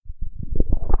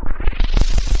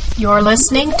You're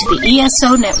listening to the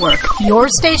ESO Network, your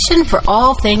station for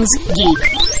all things geek.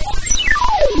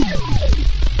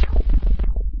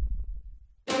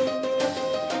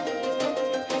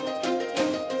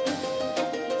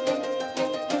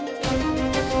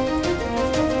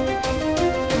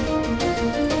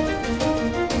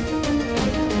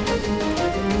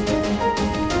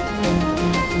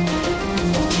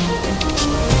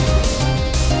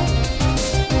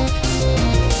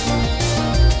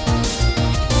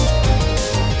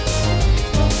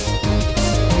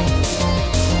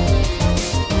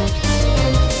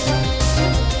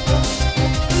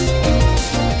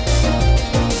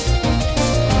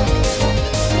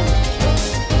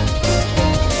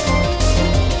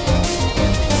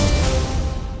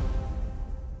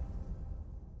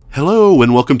 Hello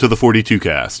and welcome to the 42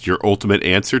 Cast, your ultimate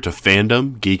answer to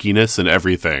fandom, geekiness, and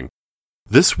everything.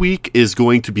 This week is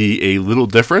going to be a little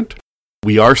different.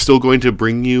 We are still going to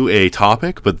bring you a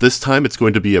topic, but this time it's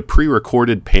going to be a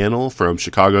pre-recorded panel from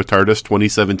Chicago TARDIS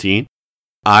 2017.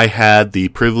 I had the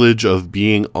privilege of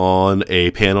being on a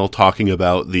panel talking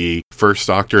about the First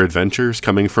Doctor adventures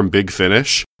coming from Big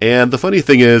Finish. And the funny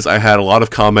thing is, I had a lot of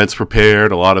comments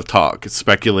prepared, a lot of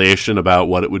speculation about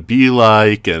what it would be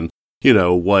like, and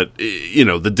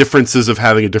the differences of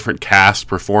having a different cast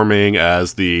performing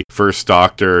as the First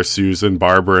Doctor, Susan,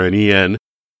 Barbara, and Ian.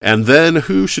 And then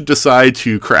who should decide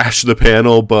to crash the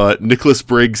panel but Nicholas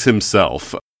Briggs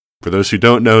himself. For those who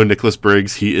don't know, Nicholas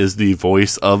Briggs, he is the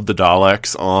voice of the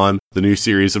Daleks on the new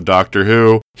series of Doctor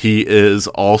Who. He is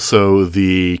also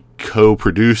the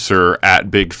co-producer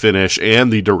at Big Finish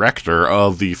and the director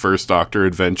of the First Doctor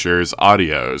Adventures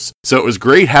audios. So it was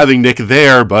great having Nick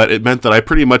there, but it meant that I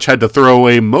pretty much had to throw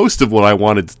away most of what I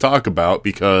wanted to talk about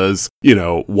because,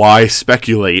 why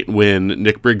speculate when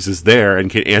Nick Briggs is there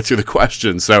and can answer the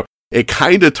question? So it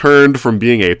kind of turned from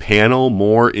being a panel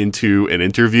more into an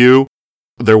interview.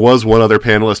 There was one other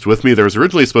panelist with me. There was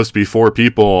originally supposed to be 4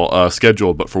 people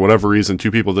scheduled, but for whatever reason, 2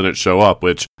 people didn't show up,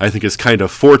 which I think is kind of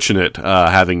fortunate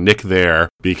having Nick there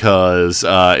because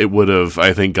it would have,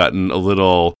 I think, gotten a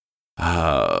little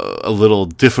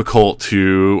difficult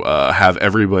to have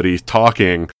everybody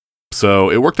talking. So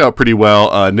it worked out pretty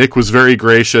well. Nick was very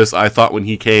gracious. I thought when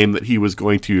he came that he was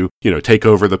going to, take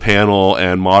over the panel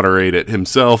and moderate it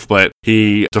himself, but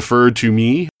he deferred to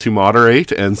me to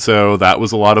moderate, and so that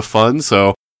was a lot of fun.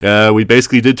 So we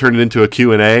basically did turn it into a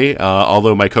Q&A,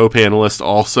 although my co-panelist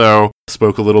also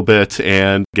spoke a little bit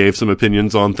and gave some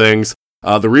opinions on things.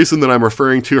 The reason that I'm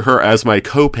referring to her as my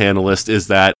co-panelist is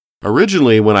that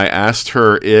originally, when I asked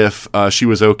her if she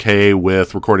was okay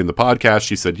with recording the podcast,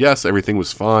 she said yes, everything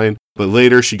was fine. But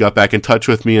later, she got back in touch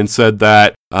with me and said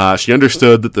that she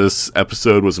understood that this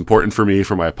episode was important for me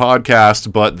for my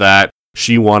podcast, but that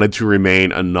she wanted to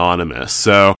remain anonymous.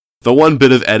 So the one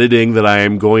bit of editing that I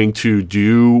am going to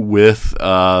do with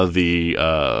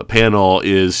the panel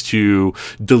is to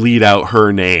delete out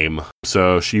her name.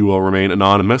 So she will remain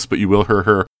anonymous, but you will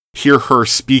hear her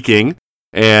speaking.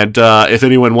 And if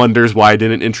anyone wonders why I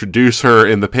didn't introduce her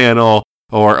in the panel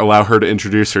or allow her to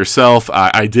introduce herself,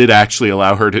 I did actually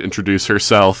allow her to introduce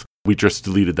herself. We just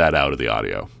deleted that out of the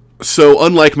audio. So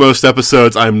unlike most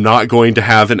episodes, I'm not going to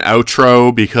have an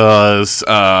outro because,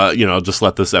 just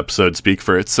let this episode speak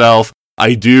for itself.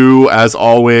 I do, as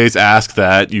always, ask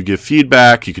that you give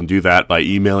feedback. You can do that by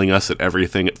emailing us at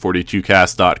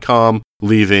everything@42cast.com,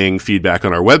 leaving feedback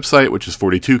on our website, which is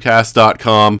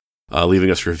 42cast.com.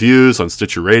 Leaving us reviews on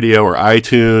Stitcher Radio or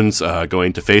iTunes,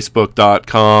 going to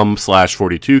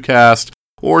facebook.com/42cast,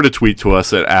 or to tweet to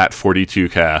us at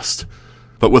 42cast.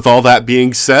 But with all that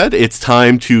being said, it's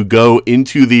time to go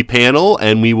into the panel,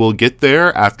 and we will get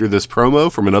there after this promo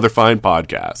from another fine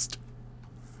podcast.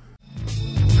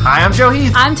 Hi, I'm Joe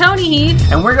Heath. I'm Tony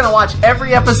Heath. And we're going to watch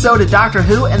every episode of Doctor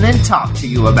Who and then talk to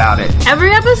you about it.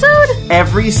 Every episode?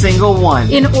 Every single one.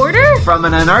 In order? From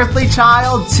an unearthly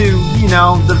child to,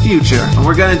 the future. And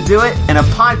we're going to do it in a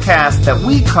podcast that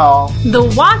we call The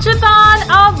Watchathon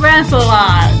of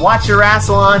Rassilon.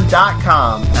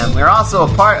 WatchARassilon.com. And we're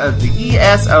also a part of the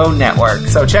ESO Network.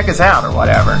 So check us out or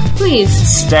whatever. Please.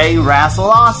 Stay Rassle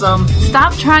Awesome.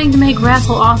 Stop trying to make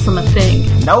Rassle Awesome a thing.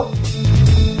 Nope.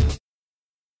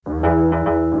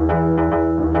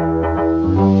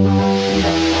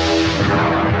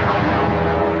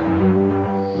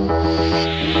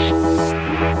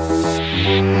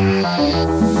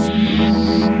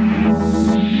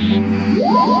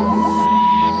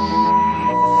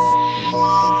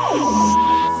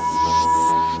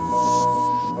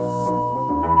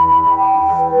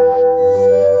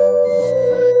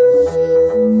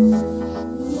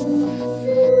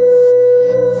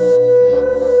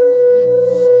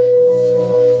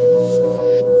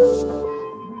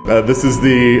 This is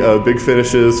the Big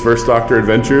Finish's First Doctor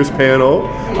Adventures panel.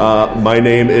 My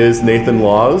name is Nathan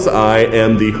Laws. I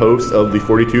am the host of the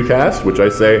 42 Cast, which I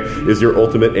say is your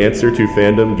ultimate answer to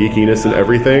fandom, geekiness, and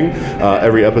everything.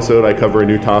 Every episode I cover a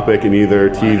new topic in either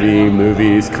TV,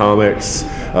 movies, comics,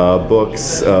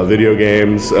 books, video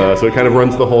games. So it kind of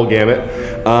runs the whole gamut.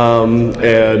 I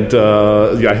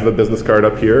have a business card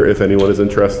up here if anyone is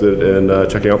interested in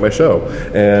checking out my show.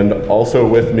 And also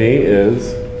with me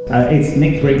is... it's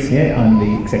Nick Briggs here. I'm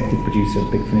the executive producer of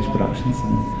Big Finish Productions,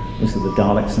 and also the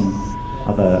Daleks and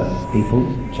other people.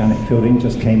 Janet Fielding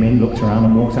just came in, looked around,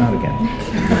 and walked out again.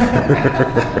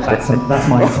 That's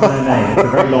my entire name. It's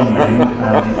a very long name.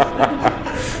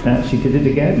 She did it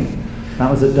again. That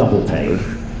was a double take.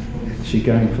 Is she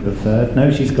going for the third?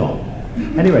 No, she's gone.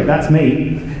 Anyway, that's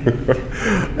me.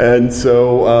 And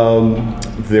so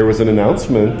there was an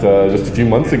announcement just a few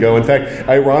months ago. In fact,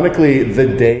 ironically, the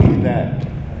day that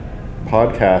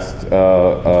podcast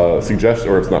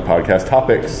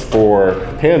topics for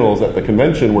panels at the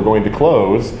convention were going to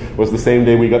close was the same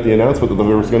day we got the announcement that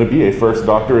there was going to be a First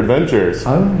Doctor Adventures.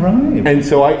 Oh, right. And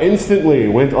so I instantly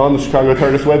went on the Chicago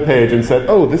TARDIS webpage and said,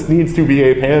 oh, this needs to be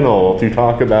a panel to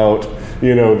talk about,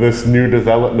 this new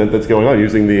development that's going on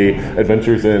using the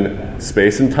adventures in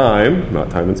space and time,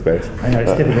 not time and space. I know,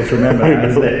 it's difficult to remember that,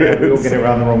 isn't it? We all get it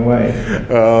around the wrong way.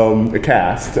 A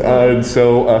cast. And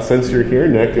so since you're here,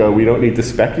 Nick, we don't need to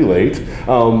speculate.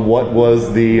 What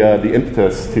was the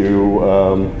impetus to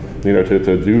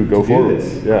go forward?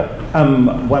 This. Yeah.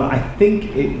 Well, I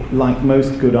think like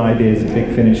most good ideas at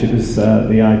Big Finish, it was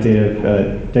the idea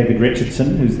of David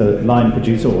Richardson, who's the line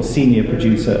producer or senior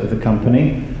producer of the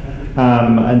company.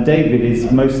 And David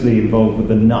is mostly involved with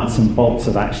the nuts and bolts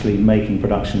of actually making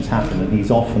productions happen, and he's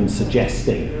often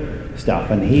suggesting stuff.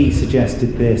 And he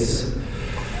suggested this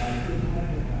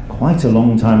quite a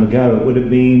long time ago. It would have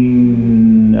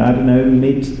been,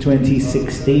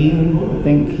 mid-2016, I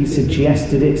think he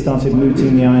suggested it, started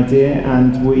mooting the idea,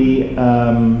 and we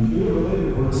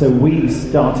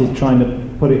started trying to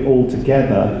put it all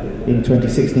together in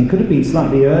 2016. Could have been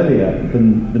slightly earlier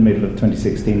than the middle of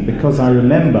 2016, because I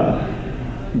remember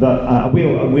that we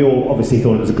all obviously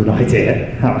thought it was a good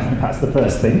idea. That's the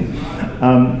first thing.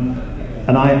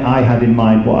 And I had in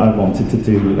mind what I wanted to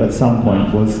do at some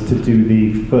point was to do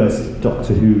the first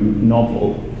Doctor Who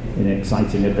novel, an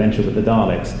exciting adventure with the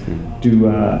Daleks, do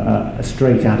a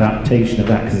straight adaptation of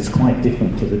that, because it's quite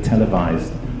different to the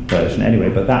televised version anyway,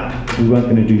 but that we weren't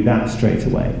going to do that straight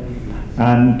away.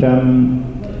 And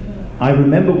I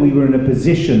remember we were in a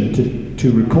position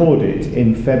to record it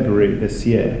in February this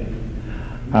year,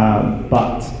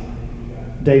 but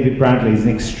David Bradley is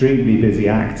an extremely busy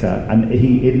actor, and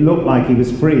it looked like he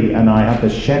was free, and I had the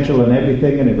schedule and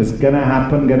everything, and it was going to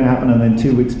happen, and then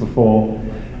 2 weeks before,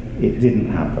 it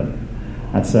didn't happen.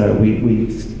 And so we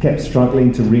kept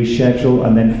struggling to reschedule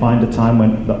and then find a time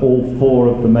when all 4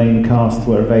 of the main cast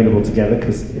were available together,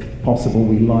 because if possible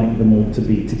we like them all to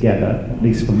be together, at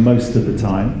least for most of the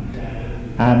time.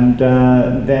 And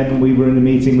then we were in a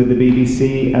meeting with the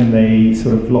BBC, and they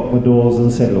sort of locked the doors and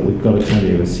said, look, we've got to tell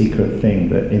you a secret thing,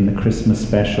 that in the Christmas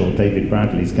special David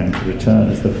Bradley's going to return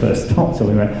as the first Doctor. So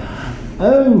we went,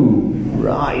 oh,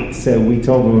 right. So we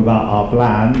told them about our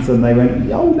plans, and they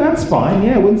went, oh, that's fine,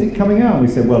 yeah, when's it coming out? And we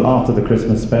said, well, after the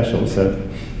Christmas special. So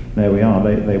there we are,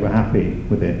 they were happy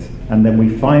with it. And then we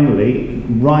finally,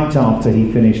 right after he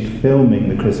finished filming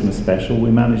the Christmas special, we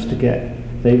managed to get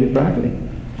David Bradley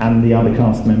and the other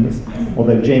cast members.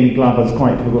 Although Jamie Glover's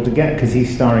quite difficult to get, because he's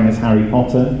starring as Harry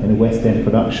Potter in a West End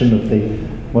production of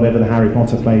whatever the Harry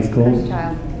Potter play is called.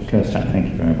 Cursed Child, thank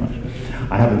you very much.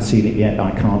 I haven't seen it yet. I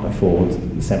can't afford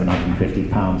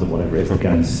 £750 or whatever it is to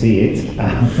go and see it.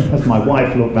 As my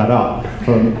wife looked that up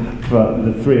for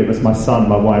the 3 of us, my son,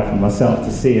 my wife, and myself,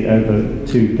 to see it over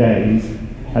 2 days,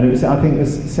 and I think it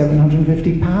was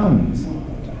 £750.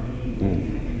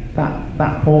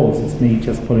 That pause is me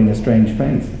just pulling a strange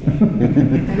face.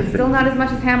 And still not as much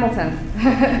as Hamilton.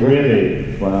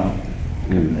 Really? Wow.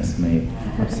 Goodness me.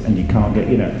 And you can't get,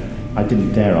 I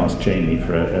didn't dare ask Jamie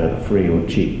for a free or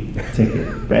cheap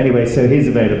ticket. But anyway, so his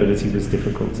availability was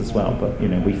difficult as well, but,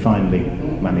 we finally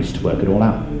managed to work it all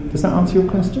out. Does that answer your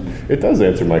question? It does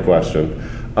answer my question.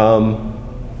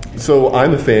 So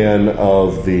I'm a fan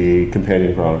of the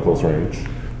Companion Chronicles range,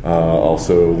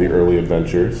 also the early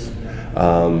adventures.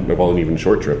 And even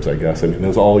short trips, I guess. I mean,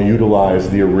 those all utilize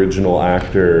the original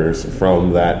actors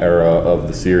from that era of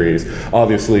the series.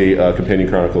 Obviously, Companion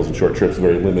Chronicles and short trips are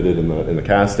very limited in the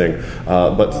casting.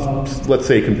 But let's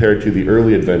say compared to the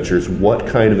early adventures, what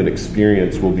kind of an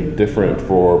experience will be different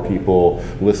for people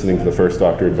listening to the first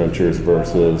Doctor Adventures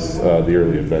versus the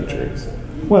early adventures?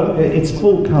 Well, it's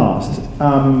full cast,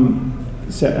 and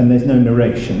there's no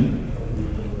narration.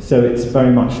 So it's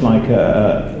very much like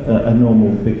a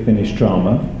normal Big Finish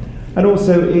drama. And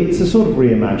also, it's a sort of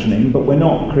reimagining, but we're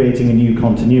not creating a new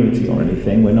continuity or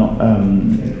anything. We're not,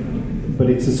 but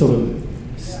it's a sort of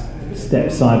step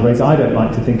sideways. I don't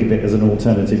like to think of it as an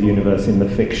alternative universe in the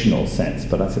fictional sense,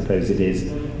 but I suppose it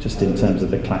is just in terms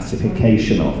of the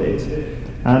classification of it.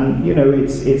 And,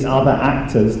 it's other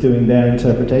actors doing their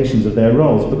interpretations of their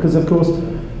roles, because, of course,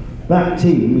 that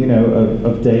team,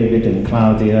 of David and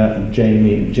Claudia and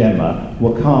Jamie and Gemma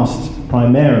were cast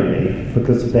primarily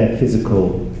because of their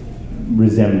physical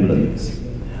resemblance,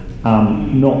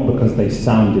 not because they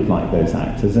sounded like those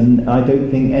actors. And I don't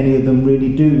think any of them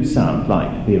really do sound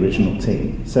like the original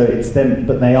team. So it's them,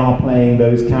 but they are playing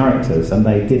those characters, and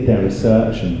they did their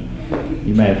research. And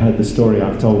you may have heard the story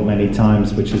I've told many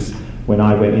times, which is when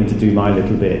I went in to do my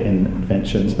little bit in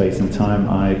Adventure in Space and Time,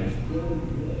 I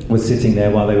was sitting there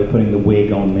while they were putting the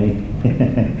wig on me,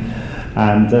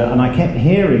 and I kept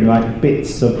hearing like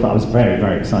bits of. I was very,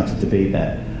 very excited to be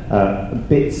there.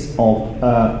 Bits of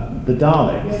the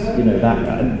Daleks, that,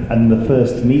 and the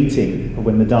first meeting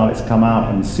when the Daleks come out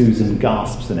and Susan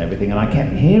gasps and everything, and I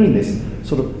kept hearing this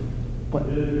sort of.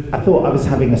 I thought I was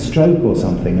having a stroke or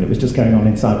something, and it was just going on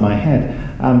inside my head.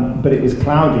 But it was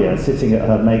Claudia sitting at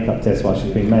her makeup desk while she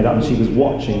was being made up, and she was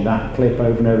watching that clip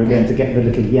over and over again to get the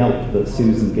little yelp that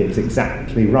Susan gives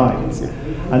exactly right.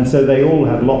 And so they all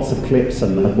had lots of clips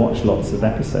and had watched lots of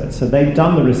episodes. So they've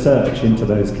done the research into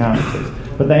those characters,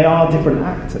 but they are different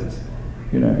actors,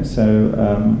 So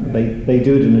they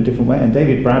do it in a different way. And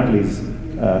David Bradley's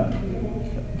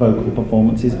vocal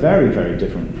performance is very, very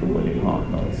different from William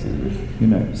Hartnell's.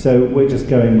 So we're just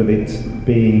going with it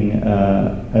being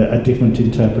a different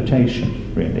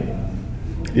interpretation, really.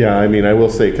 Yeah, I mean, I will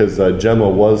say, because Gemma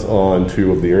was on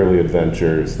 2 of the early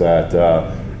adventures, that,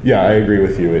 I agree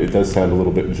with you. It does sound a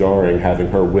little bit jarring having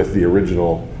her with the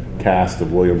original cast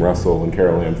of William Russell and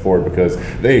Carol Ann Ford, because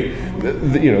they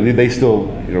still,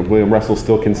 William Russell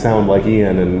still can sound like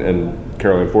Ian, and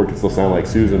Carol Ann Ford can still sound like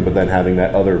Susan, but then having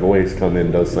that other voice come in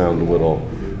does sound a little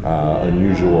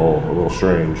unusual, a little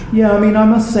strange. Yeah, I mean, I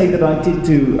must say that I did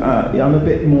do. I'm a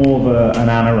bit more of an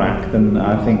anorak than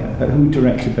I think. Who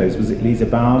directed those? Was it Lisa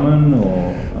Bowerman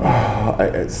or?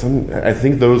 I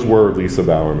think those were Lisa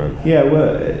Bowerman. Yeah,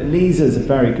 well, Lisa's a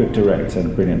very good director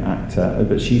and a brilliant actor,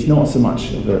 but she's not so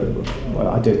much of a. Well,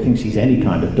 I don't think she's any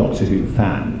kind of Doctor Who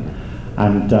fan,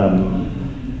 and.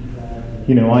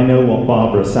 I know what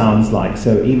Barbara sounds like,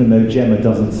 so even though Gemma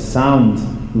doesn't sound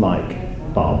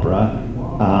like Barbara,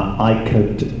 I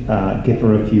could give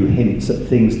her a few hints at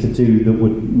things to do that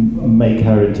would make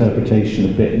her interpretation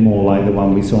a bit more like the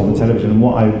one we saw on the television. And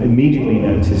what I immediately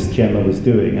noticed Gemma was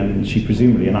doing, and she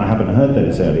presumably, and I haven't heard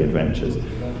those early adventures,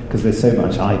 because there's so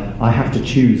much, I have to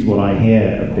choose what I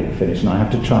hear of Big Finish, and I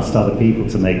have to trust other people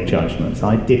to make judgments.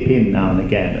 I dip in now and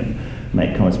again and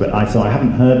make comments, but I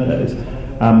haven't heard those.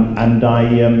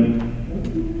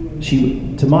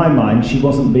 She, to my mind, she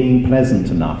wasn't being pleasant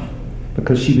enough,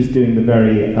 because she was doing the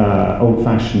very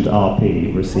old-fashioned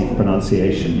RP, received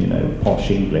pronunciation, posh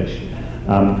English.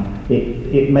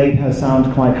 It made her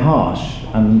sound quite harsh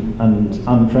and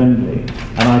unfriendly,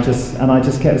 and I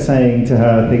just kept saying to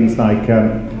her things like,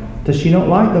 "Does she not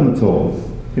like them at all?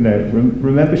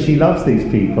 Remember she loves these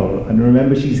people, and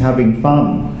remember she's having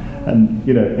fun." And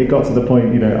it got to the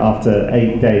point, after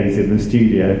 8 days in the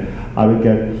studio, I would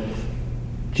go,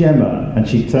 "Gemma," and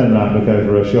she'd turn around, look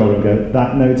over her shoulder and go,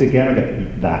 "That note again?" I go,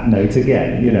 "That note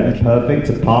again," perfect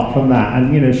apart from that.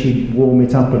 And, she'd warm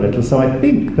it up a little. So I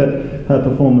think that her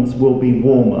performance will be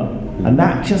warmer. And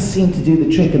that just seemed to do the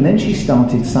trick. And then she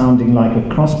started sounding like a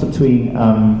cross between,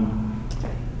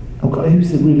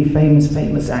 who's the really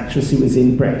famous actress who was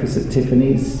in Breakfast at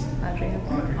Tiffany's?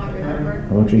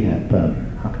 Audrey Hepburn.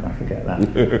 How can I forget that?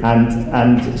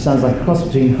 and it sounds like a cross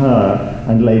between her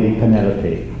and Lady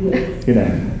Penelope,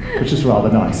 which is rather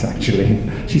nice, actually.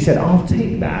 She said, "I'll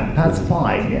take that. That's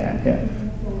fine." Yeah.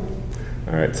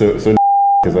 All right. So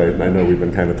because I know we've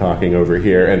been kind of talking over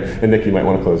here, and Nick, you might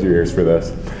want to close your ears for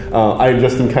this. I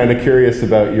just am kind of curious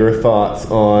about your thoughts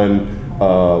on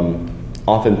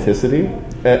authenticity,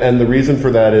 and the reason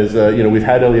for that is, we've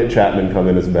had Elliot Chapman come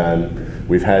in as Ben.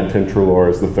 We've had Tim Treloar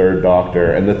as the third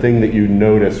Doctor, and the thing that you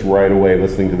notice right away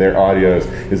listening to their audios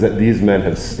is that these men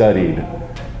have studied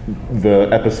the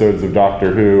episodes of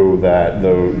Doctor Who that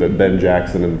Ben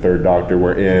Jackson and the third Doctor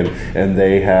were in, and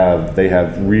they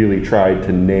have really tried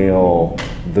to nail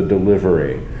the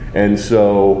delivery. And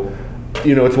so,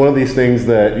 it's one of these things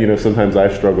that, sometimes I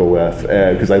struggle with,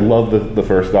 because I love the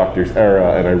first Doctor's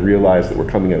era, and I realize that we're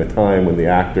coming at a time when the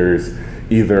actors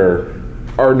either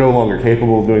are no longer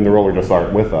capable of doing the role or just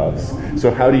aren't with us. So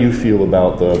how do you feel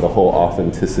about the whole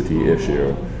authenticity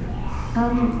issue?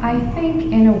 I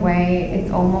think in a way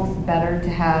it's almost better to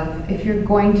have, if you're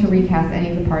going to recast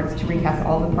any of the parts, to recast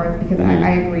all the parts, because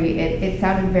I agree, it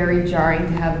sounded very jarring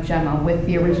to have Gemma with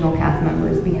the original cast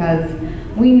members, because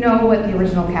we know what the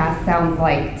original cast sounds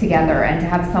like together, and to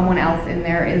have someone else in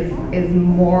there is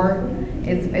more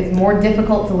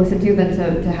difficult to listen to than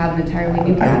to have an entirely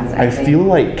new cast. I feel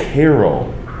like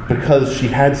Carol, because she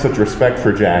had such respect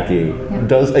for Jackie,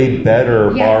 does a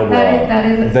better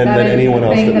Barbara than anyone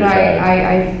else that we've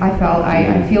had.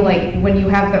 I feel like when you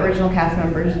have the original cast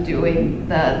members doing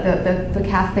the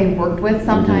cast they worked with,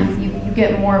 sometimes you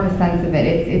get more of a sense of it.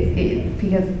 It's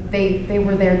because they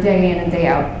were there day in and day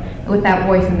out with that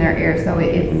voice in their ear, so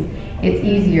it's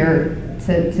easier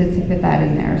to fit that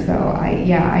in there. So I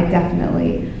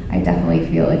definitely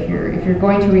feel if you're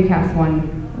going to recast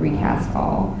one, recast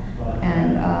all.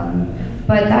 And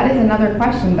but that is another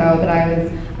question though that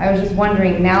I was just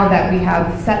wondering, now that we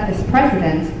have set this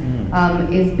precedent,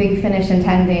 is Big Finish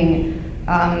intending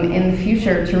in the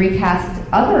future to recast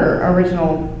other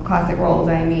original classic roles?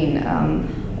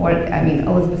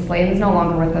 Elizabeth Sladen is no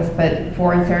longer with us, but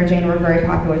Four and Sarah Jane were a very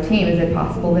popular team. Is it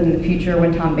possible that in the future,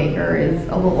 when Tom Baker is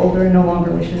a little older and no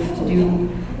longer wishes to do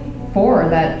Four,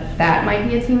 that might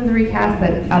be a team to recast,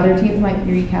 that other teams might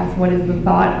be recast? What is the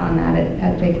thought on that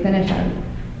at Big Finish? I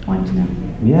want to know.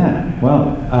 Yeah,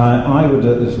 well, I would,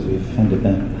 this will be offended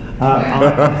then.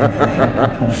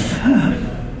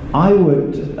 I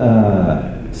would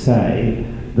say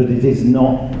that it is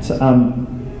not,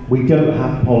 we don't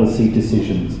have policy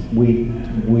decisions. We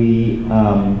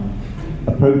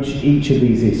approach each of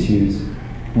these issues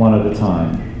one at a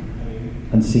time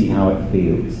and see how it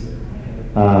feels.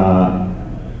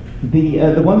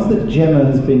 The ones that Gemma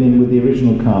has been in with the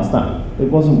original cast, that it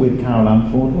wasn't with Carol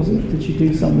Ann Ford, was it? Did she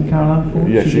do something with Carol Ann Ford?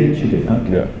 Yeah, she did.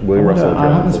 Okay. Yeah, William Russell. I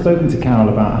haven't spoken to Carol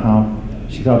about how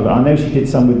she felt about it. I know she did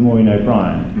some with Maureen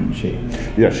O'Brien, didn't she?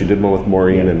 Yeah, she did one with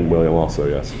Maureen and William also,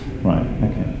 yes. Right.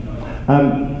 Okay. I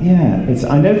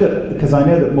know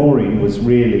that Maureen was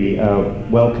really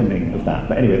welcoming of that.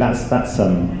 But anyway, that's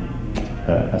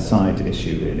a side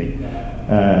issue really.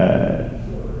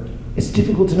 It's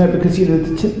difficult to know because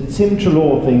the Tim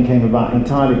Treloar thing came about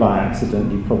entirely by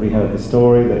accident. You've probably heard the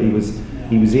story that he was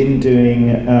in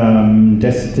doing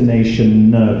Destination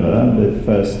Nerva, the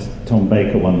first Tom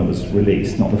Baker one that was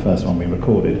released, not the first one we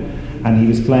recorded, and he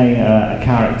was playing a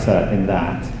character in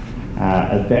that,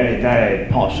 a very, very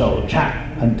posh old chap,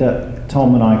 and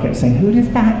Tom and I kept saying, who does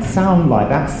that sound like?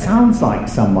 That sounds like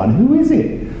someone. Who is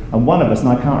it? And one of us, and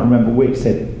I can't remember which,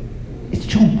 said, it's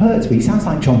John Pertwee. He sounds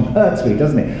like John Pertwee,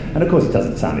 doesn't it? And of course it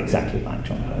doesn't sound exactly like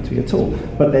John Pertwee at all,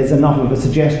 but there's enough of a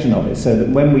suggestion of it so that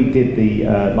when we did the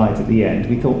light at the end,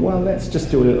 we thought, well, let's just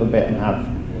do a little bit and have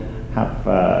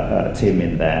Tim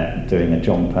in there doing a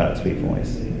John Pertwee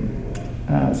voice.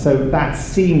 So that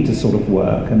seemed to sort of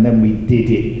work, and then we did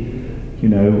it,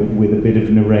 with a bit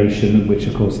of narration, which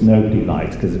of course nobody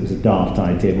liked because it was a daft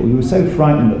idea, but we were so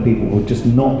frightened that people would just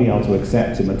not be able to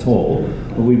accept him at all,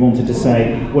 that we wanted to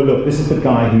say, well look, this is the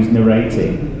guy who's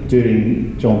narrating,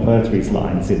 doing John Pertwee's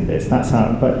lines in this, that's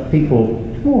how, but people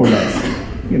more or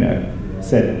less,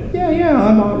 said, yeah,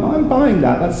 I'm buying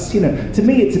that, that's, to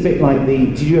me it's a bit like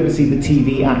did you ever see the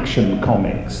TV Action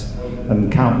comics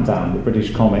and Countdown, the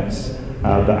British comics,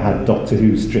 that had Doctor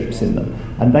Who strips in them,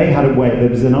 and they had a way. There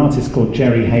was an artist called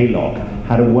Jerry Haylock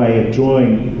had a way of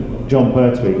drawing John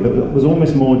Pertwee that was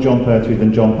almost more John Pertwee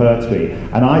than John Pertwee.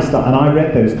 And I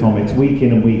read those comics week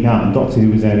in and week out, and Doctor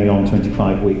Who was only on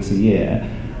 25 weeks a year,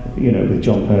 with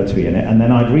John Pertwee in it. And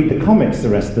then I'd read the comics the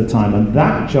rest of the time, and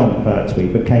that John Pertwee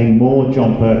became more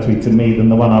John Pertwee to me than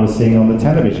the one I was seeing on the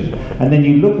television. And then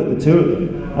you look at the two of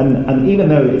them, and even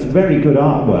though it's very good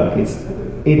artwork,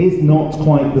 it is not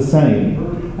quite the same.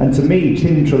 And to me,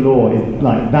 Tim Treloar is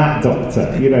like that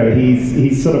Doctor.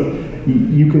 He's sort of,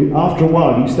 you could, after a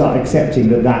while, you start accepting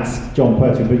that that's John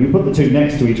Pertwee, but you put the two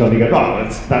next to each other, you go, oh,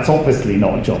 that's obviously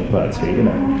not John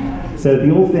Pertwee, So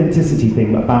the authenticity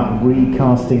thing about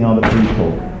recasting other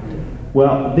people,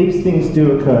 well, these things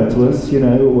do occur to us,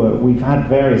 we've had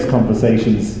various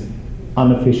conversations,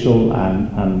 unofficial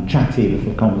and chatty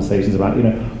little conversations about,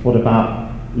 what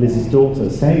about Liz's daughter,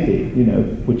 Sadie,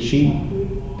 would she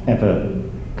ever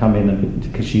come in,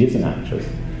 because she is an actress,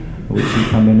 would she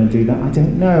come in and do that? I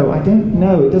don't know,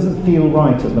 it doesn't feel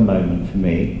right at the moment for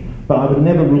me, but I would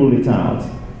never rule it out.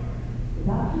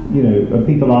 And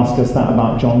people ask us that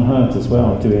about John Hurt as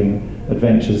well, doing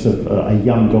Adventures of a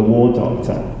younger war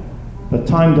doctor. The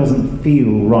time doesn't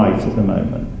feel right at the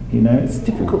moment, it's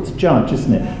difficult to judge,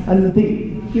 isn't it? And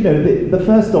the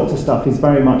first Doctor stuff is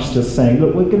very much just saying,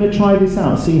 look, we're going to try this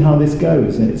out, see how this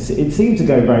goes. And it seemed to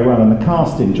go very well, and the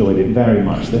cast enjoyed it very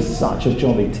much. There's such a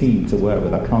jolly team to work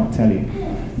with, I can't tell you.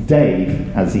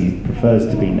 Dave, as he prefers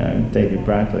to be known, David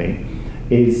Bradley,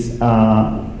 is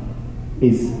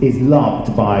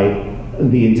loved by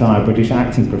the entire British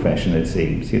acting profession, it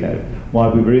seems.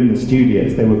 While we were in the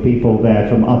studios, there were people there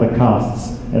from other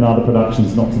casts and other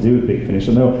productions not to do with Big Finish,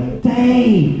 and they were,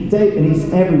 Dave, and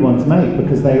he's everyone's mate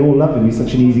because they all love him. He's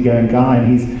such an easygoing guy,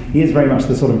 and he is very much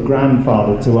the sort of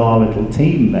grandfather to our little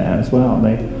team there as well. And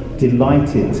they're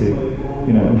delighted to,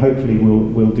 and hopefully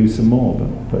we'll do some more,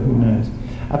 but who knows?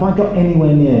 Have I got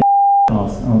anywhere near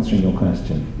answering your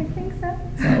question? I think so.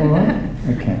 Is that all right?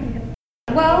 Okay.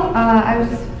 Well, I was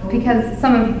just, because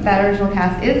some of that original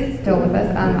cast is still with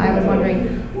us, I was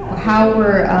wondering how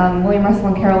were William Russell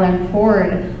and Carol Ann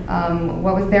Ford,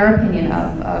 what was their opinion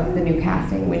of the new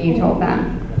casting when you told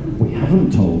them? We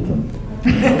haven't told them.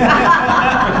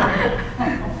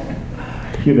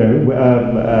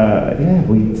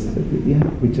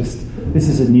 We just, this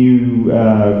is a new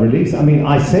release. I mean,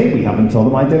 I say we haven't told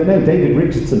them, I don't know. David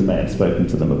Richardson may have spoken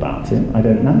to them about it, I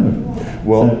don't know.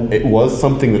 Well, it was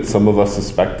something that some of us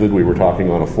suspected. We were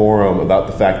talking on a forum about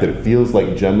the fact that it feels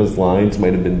like Gemma's lines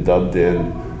might have been dubbed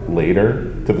in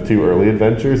later to the two early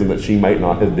adventures, and that she might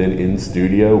not have been in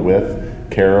studio with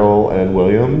Carol and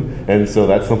William, and so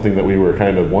that's something that we were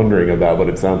kind of wondering about, but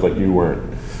it sounds like you weren't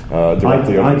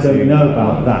directly I don't know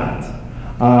about that.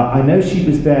 I know she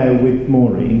was there with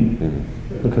Maureen,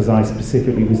 because I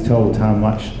specifically was told how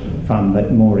much fun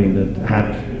that Maureen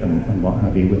had and what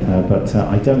have you with her, but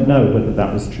I don't know whether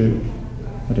that was true.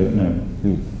 I don't know.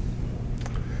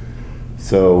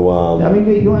 So, I mean,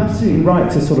 you're absolutely right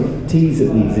to sort of tease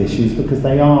at these issues, because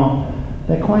they're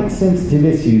quite sensitive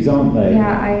issues, aren't they?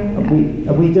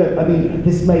 Yeah, we don't. I mean,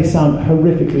 this may sound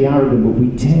horrifically arrogant, but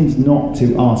we tend not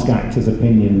to ask actors'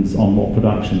 opinions on what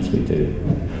productions we do.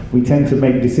 We tend to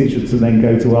make decisions and then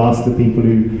go to ask the people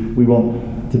who we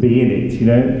want to be in it.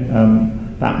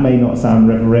 That may not sound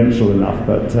reverential enough,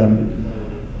 but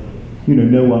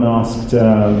no one asked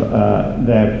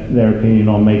their opinion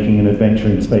on making an adventure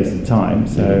in space and time.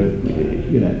 So,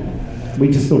 we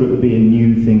just thought it would be a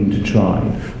new thing to try.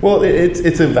 Well,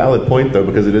 it's a valid point, though,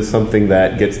 because it is something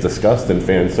that gets discussed in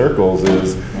fan circles,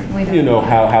 is,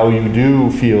 how you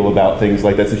do feel about things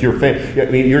like that. So if you're a fan,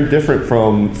 I mean, you're different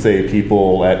from, say,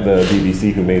 people at the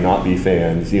BBC who may not be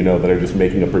fans, that are just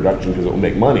making a production because it will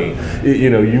make money.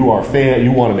 You are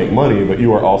you want to make money, but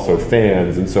you are also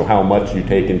fans, and so how much you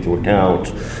take into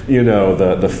account,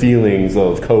 the feelings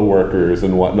of coworkers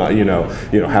and whatnot.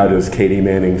 How does Katie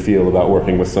Manning feel about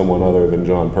working with someone other than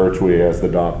John Pertwee as the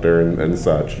Doctor and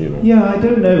such, Yeah, I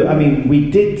don't know. I mean, we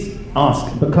did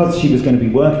ask, because she was going to be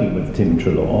working with Tim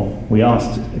Treloar, we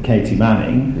asked Katie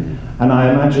Manning, and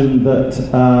I imagine that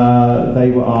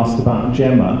they were asked about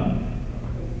Gemma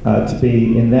to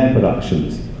be in their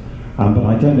productions. But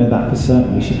I don't know that for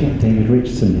certain. We should get David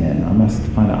Richardson here. I must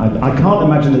find out. I can't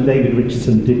imagine that David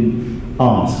Richardson didn't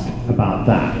ask about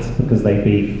that, because they'd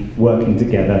be working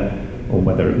together, or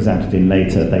whether it was added in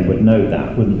later, they would know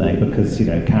that, wouldn't they? Because,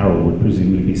 Carol would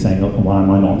presumably be saying, why am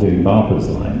I not doing Barbara's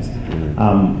lines?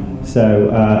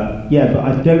 But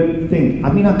I don't think,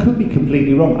 I mean, I could be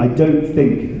completely wrong, I don't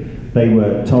think they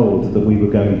were told that we were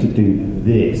going to do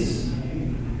this.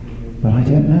 But I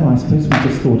don't know, I suppose we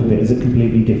just thought of it as a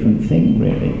completely different thing,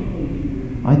 really.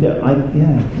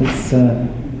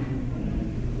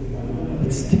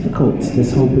 It's difficult,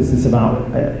 this whole business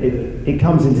about, it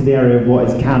comes into the area of what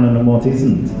is canon and what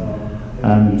isn't.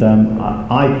 And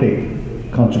I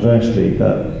think, controversially,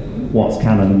 that what's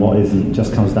canon and what isn't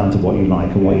just comes down to what you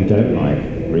like and what you don't like,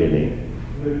 really.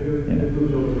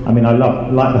 I mean, I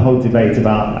like the whole debate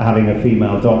about having a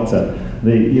female Doctor.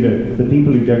 The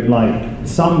people who don't like,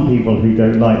 some people who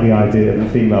don't like the idea of a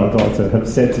female Doctor have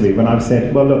said to me, when I've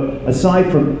said, well, look,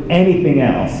 aside from anything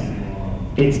else,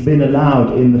 it's been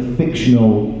allowed in the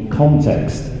fictional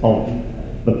context of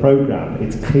the programme.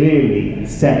 It's clearly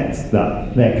set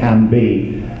that there can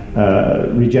be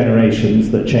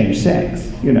regenerations that change sex,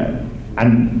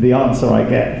 And the answer I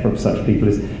get from such people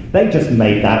is, they just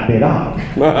made that bit up.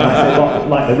 And I say, well,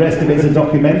 like the rest of it's a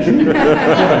documentary.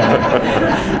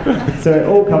 So it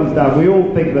all comes down, we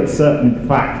all think that certain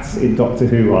facts in Doctor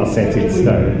Who are set in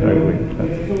stone, don't we?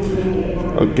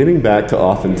 getting back to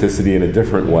authenticity in a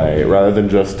different way, rather than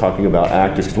just talking about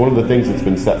actors, because one of the things that's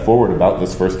been set forward about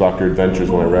this First Doctor Adventures,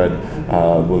 when I read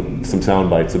with some sound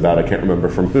bites about, I can't remember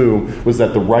from who, was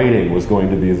that the writing was going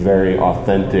to be very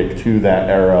authentic to that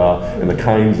era and the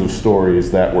kinds of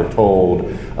stories that were told.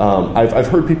 I've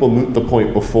heard people moot the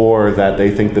point before that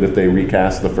they think that if they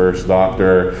recast the First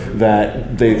Doctor,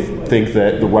 that they think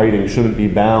that the writing shouldn't be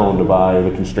bound by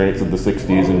the constraints of the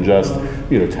 60s and just,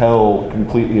 tell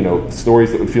complete,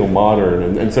 stories that would feel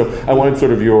modern. And so I wanted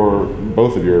sort of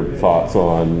both of your thoughts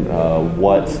on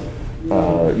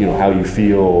how you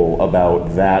feel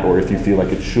about that, or if you feel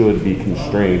like it should be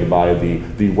constrained by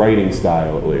the writing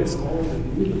style at least.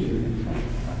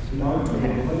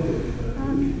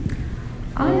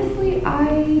 Honestly,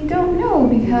 I don't know,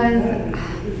 because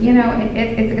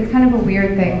it's kind of a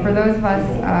weird thing for those of us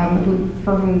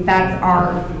for whom that's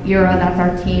our era, that's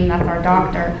our team, that's our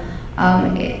Doctor.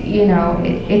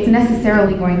 It's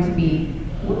necessarily going to be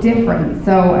different.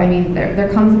 So I mean, there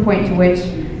comes a point to which,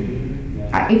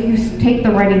 if you take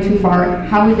the writing too far,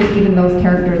 how is it even those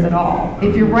characters at all?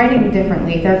 If you're writing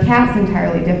differently, they're cast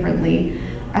entirely differently.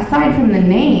 Aside from the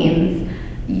names,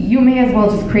 you may as well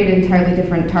just create an entirely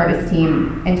different TARDIS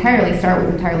team, start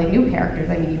with entirely new characters.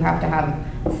 I mean, you have to have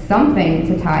something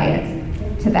to tie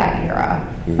it to that era,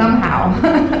 somehow.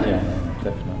 Yeah,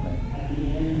 definitely.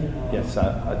 Yes,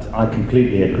 I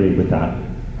completely agree with that.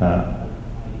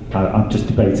 I'm just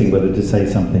debating whether to say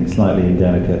something slightly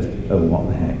indelicate. Oh, what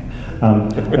the heck.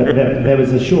 But there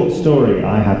was a short story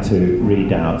I had to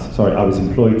read out. Sorry, I was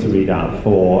employed to read out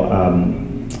for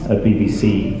a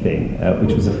BBC thing,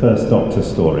 which was a First Doctor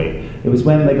story. It was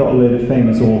when they got a load of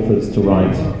famous authors to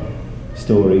write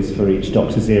stories for each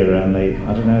Doctor's era, and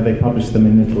they published them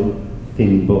in little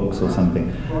thin books or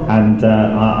something. And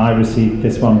I received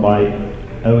this one by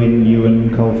Owen Ewan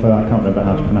Colfer, I can't remember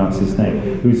how to pronounce his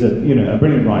name, who's a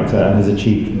brilliant writer and has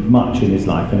achieved much in his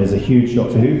life and is a huge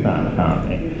Doctor Who fan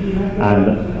apparently.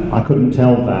 And I couldn't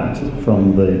tell that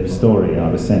from the story I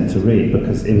was sent to read,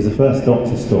 because it was a First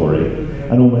Doctor story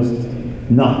and almost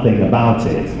nothing about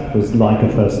it was like a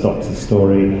First Doctor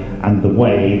story, and the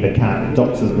way the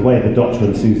Doctor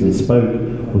and Susan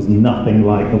spoke was nothing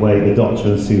like the way the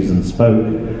Doctor and Susan spoke.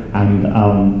 And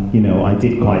I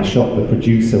did quite shock the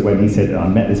producer when he said, I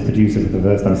met this producer for the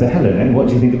first time. I said, hello, Len, what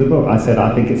do you think of the book? I said,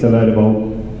 I think it's a load of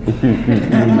old words,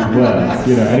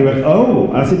 And he went, oh.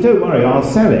 I said, don't worry, I'll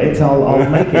sell it. I'll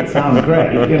make it sound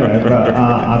great,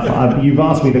 But you've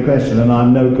asked me the question, and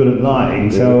I'm no good at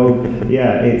lying. So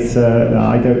yeah, it's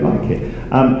I don't like it.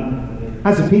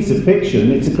 As a piece of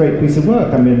fiction, it's a great piece of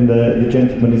work. I mean, the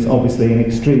gentleman is obviously an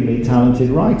extremely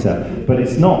talented writer, but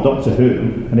it's not Doctor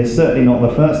Who, and it's certainly not the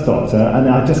First Doctor, and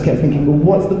I just kept thinking, well,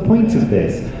 what's the point of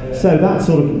this? So that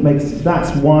sort of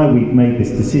that's why we've made this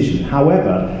decision.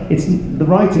 However, it's the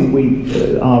writing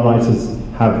our writers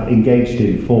have engaged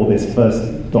in for this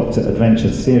First Doctor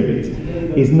Adventure series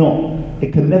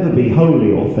it can never be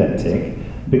wholly authentic,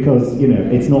 because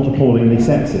it's not appallingly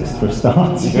sexist for a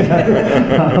start.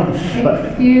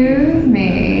 Excuse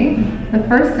me, the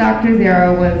First Doctor's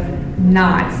era was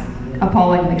not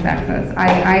appallingly sexist.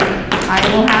 I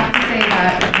will have to say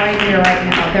that right here, right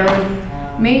now. There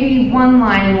was maybe one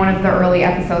line in one of the early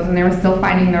episodes when they were still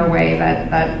finding their way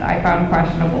that I found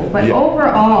questionable. But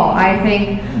overall, I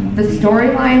think the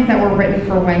storylines that were written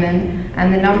for women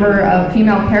and the number of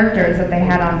female characters that they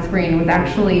had on screen was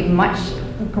actually much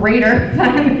greater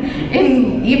than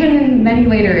even in many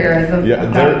later eras of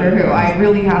Doctor Who. I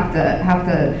really have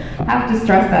to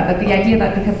stress that the idea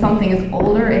that because something is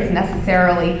older, it's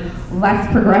necessarily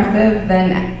less progressive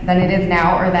than it is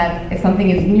now, or that if something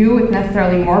is new, it's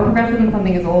necessarily more progressive than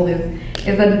something is old is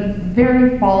a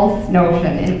very false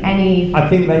notion in any. I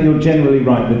think that you're generally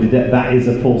right that is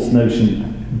a false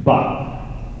notion, but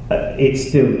it's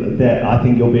still there. I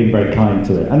think you're being very kind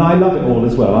to it, and I love it all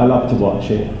as well. I love to watch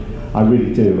it. I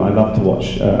really do. I love to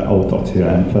watch old Doctor Who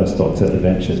and First Doctor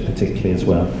Adventures particularly as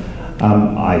well.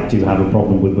 I do have a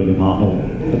problem with William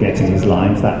Hartnell forgetting his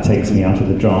lines. That takes me out of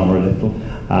the drama a little.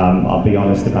 I'll be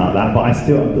honest about that. But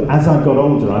as I've got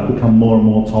older, I've become more and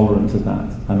more tolerant of that.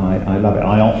 And I love it.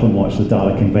 I often watch the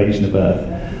Dalek Invasion of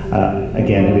Earth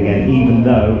again and again, even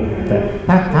though the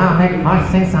Dalek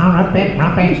voices are a bit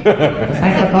rubbish because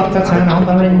I forgot to turn on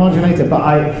the ring modulator. But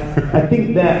I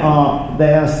think there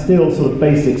are still sort of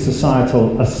basic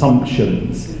societal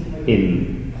assumptions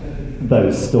in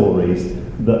those stories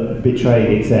that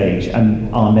betray its age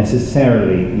and are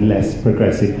necessarily less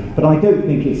progressive. But I don't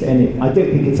think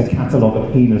it's a catalogue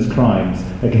of heinous crimes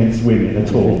against women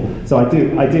at all. So I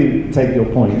do take your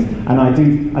point, and I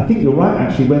think you're right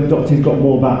actually. When Doctor Who got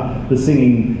more about the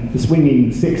swinging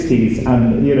 60s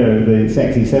and the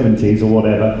sexy 70s or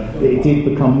whatever, it did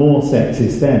become more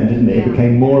sexist then, didn't it? It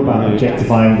became more about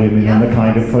objectifying women and the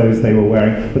kind of clothes they were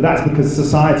wearing. But that's because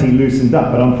society loosened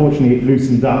up. But unfortunately, it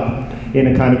loosened up in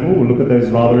a kind of, oh, look at those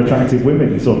rather attractive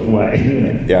women sort of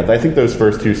way. Yeah, I think those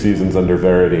first 2 seasons under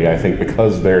Verity, I think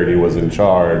because Verity was in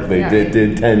charge, they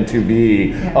did tend to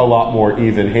be a lot more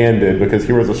even-handed, because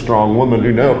here was a strong woman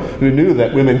who knew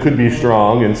that women could be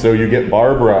strong, and so you get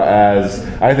Barbara as,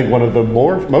 I think, one of the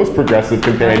most progressive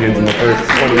companions in the first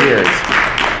 20 years.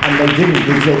 And they didn't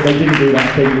do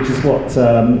that thing, which is what,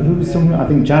 I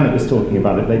think Janet was talking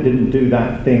about it, they didn't do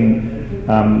that thing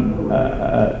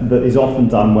that is often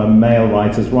done when male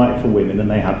writers write for women and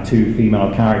they have 2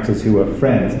 female characters who are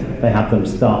friends. They have them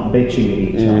start bitching at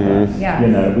each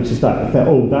other, which is that,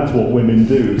 that's what women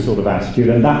do sort of attitude,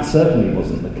 and that certainly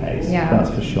wasn't the case. That's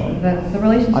for sure. The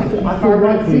relationship. I feel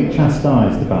rightfully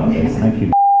chastised about this. Thank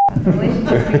you. The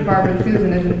relationship between Barbara and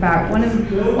Susan is, in fact, one of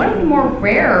the more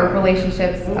rare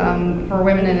relationships for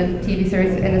women in a TV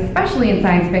series, and especially in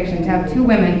science fiction, to have 2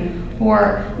 women who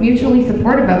are mutually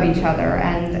supportive of each other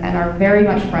and are very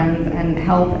much friends and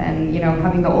help, and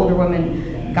having the older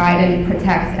woman guide and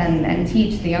protect and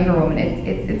teach the younger woman.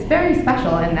 It's very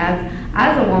special, and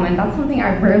as a woman, that's something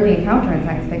I rarely encounter in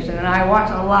science fiction, and I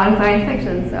watch a lot of science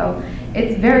fiction, so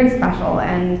it's very special,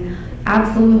 and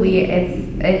absolutely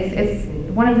it's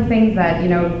one of the things that,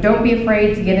 don't be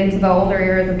afraid to get into the older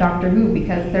eras of Doctor Who,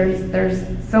 because there's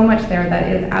so much there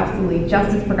that is absolutely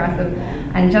just as progressive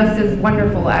and just as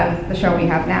wonderful as the show we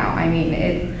have now. I mean,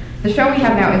 the show we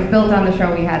have now is built on the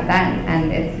show we had then,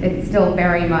 and it's still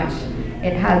very much,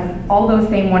 it has all those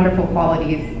same wonderful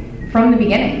qualities from the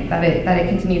beginning that it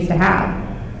continues to have.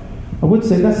 I would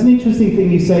say that's an interesting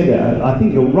thing you say there. I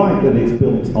think you're right that it's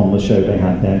built on the show they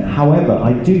had then. However,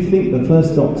 I do think the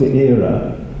First Doctor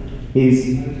era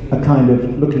is a kind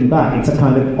of, looking back, it's a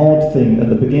kind of odd thing at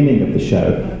the beginning of the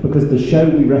show, because the show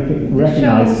we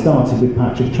recognise started with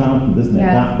Patrick Troughton, doesn't it?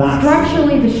 Yeah.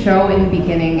 Structurally, the show in the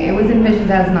beginning, it was envisioned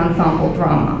as an ensemble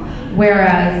drama,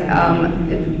 whereas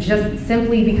just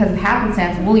simply because of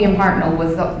happenstance, William Hartnell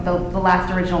was the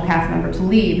last original cast member to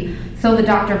leave, so the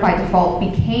Doctor by default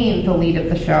became the lead of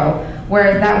the show,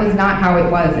 whereas that was not how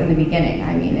it was in the beginning.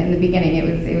 I mean, in the beginning it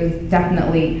was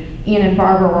definitely, Ian and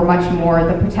Barbara were much more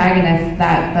the protagonists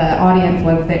that the audience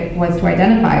was to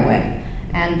identify with,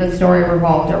 and the story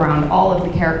revolved around all of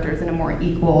the characters in a more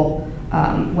equal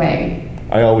way.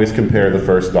 I always compare the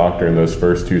first Doctor in those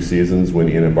first 2 seasons, when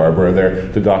Ian and Barbara are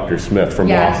there, to Dr. Smith from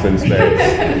Lost in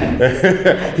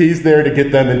Space. He's there to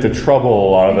get them into trouble a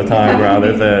lot of the time,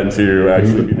 rather than to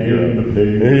actually be the hero.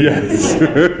 Yes.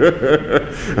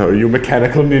 Are you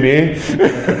mechanical, Nini?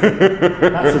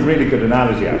 That's a really good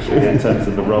analogy, actually, in terms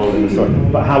of the role in the story.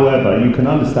 But however, you can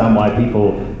understand why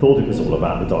people thought it was all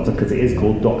about the Doctor, because it is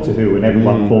called Doctor Who, and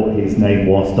everyone thought his name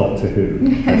was Doctor Who,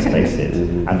 let's face it.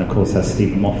 And of course, as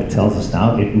Stephen Moffat tells us now,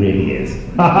 it really is.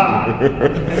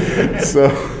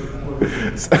 So,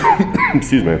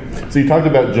 excuse me. So you talked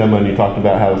about Gemma, and you talked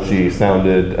about how she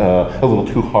sounded a little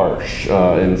too harsh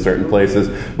in certain places.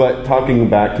 But talking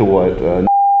back to what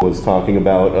was talking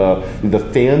about, the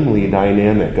family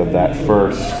dynamic of that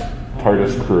first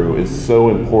TARDIS crew is so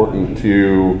important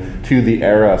to the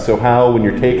era. So how, when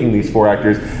you're taking these 4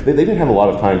 actors, they didn't have a lot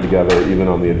of time together, even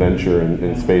on the Adventure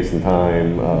in Space and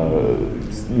Time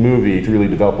movie, to really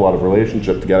develop a lot of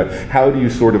relationship together. How do you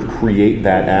sort of create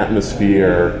that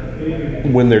atmosphere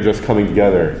when they're just coming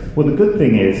together? Well, the good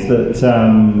thing is that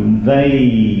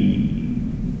they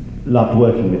loved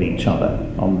working with each other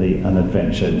on an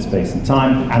Adventure in Space and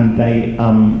Time, and they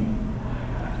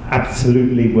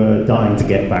absolutely were dying to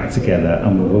get back together,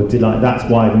 and we were delighted. That's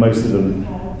why most of them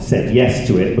said yes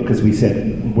to it, because we said,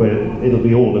 it'll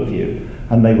be all of you,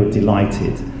 and they were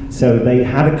delighted. So they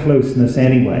had a closeness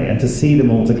anyway, and to see them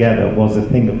all together was a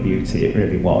thing of beauty. It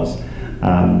really was.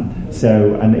 And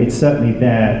it's certainly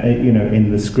there, in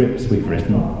the scripts we've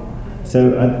written.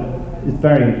 So it's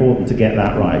very important to get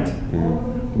that right.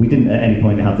 We didn't at any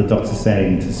point have the Doctor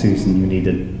saying to Susan, "You need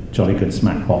a jolly good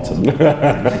smack bottom." Which is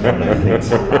one of the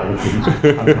things I would be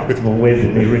uncomfortable with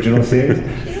in the original series.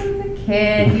 She was a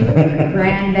kid. He was a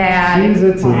granddad. She's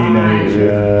a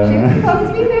teenager. She was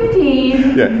supposed to be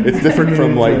 15. Yeah, it's different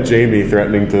from like Jamie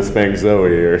threatening to spank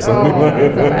Zoe or something. Oh,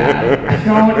 that's so bad.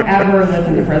 Don't ever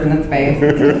listen to President's Space.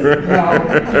 Just, no.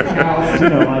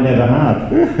 No, I never have.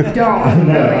 Don't.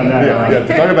 No, Really. no. Yeah,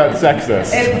 talk about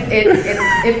sexist.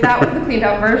 If that was the cleaned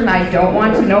up version, I don't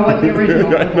want to know what the original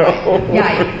was like.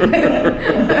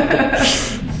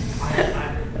 Yikes. I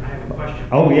have a question.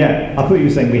 Oh, yeah. I thought you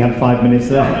were saying we had 5 minutes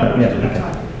left. Yeah, okay.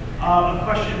 A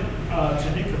question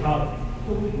to Nick about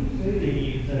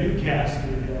the new cast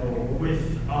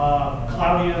with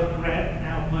Claudia Grant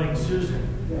now playing Susan.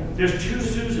 There's two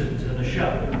Susans in the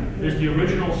show. There's the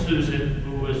original Susan,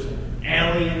 who was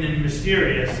alien and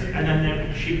mysterious, and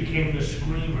then she became the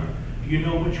Screamer. Do you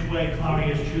know which way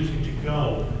Claudia is choosing to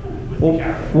go with the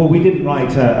character? Well, we didn't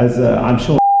write her as I'm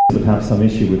sure would have some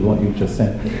issue with what you just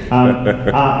said. And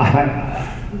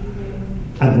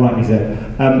rightly so.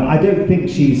 I don't think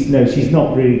she's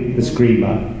not really the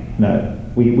Screamer. No.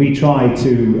 We try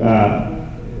to,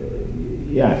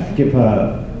 give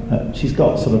her, she's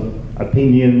got sort of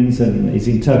opinions and is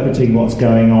interpreting what's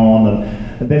going on.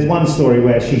 And there's one story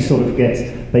where she sort of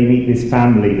they meet this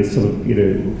family, this sort of,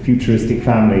 futuristic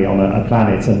family on a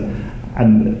planet,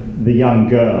 and the young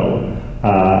girl,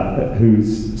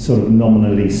 who's sort of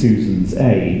nominally Susan's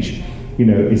age,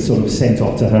 is sort of sent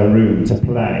off to her room to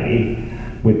play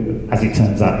with, as it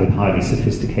turns out, with highly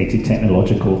sophisticated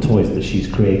technological toys that she's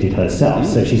created herself.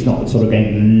 So she's not sort of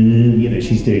going,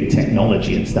 she's doing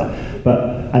technology and stuff.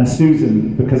 And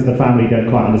Susan, because the family don't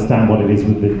quite understand what it is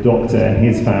with the doctor and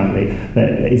his family,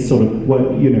 is sort of,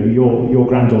 well, your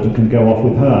granddaughter can go off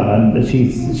with her, and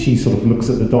she sort of looks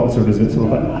at the doctor and is sort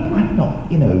of like, I'm not,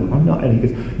 and he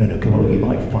goes, no, come on, you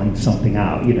might find something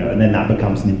out, and then that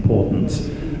becomes an important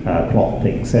plot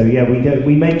thing. So yeah,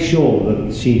 we make sure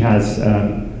that she has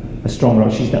a strong role.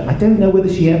 I don't know whether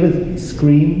she ever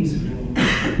screams.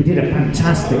 We did a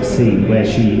fantastic scene where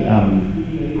she.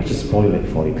 I'll just spoil it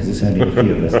for you because it's only a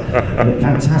few of us. A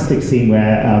fantastic scene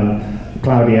where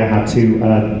Claudia had to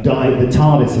dive. The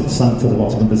TARDIS had sunk to the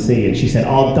bottom of the sea, and she said,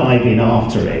 "I'll dive in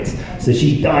after it." So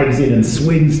she dives in and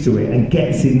swims to it and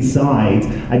gets inside,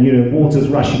 and water's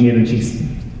rushing in, and she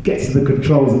gets to the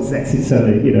controls and sets it so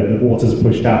that the water's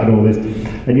pushed out and all this.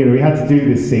 And we had to do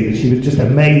this scene, and she was just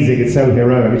amazing and so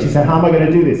heroic. And she said, "How am I going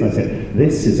to do this?" I said,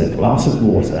 "This is a glass of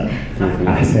water."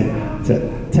 I said, "To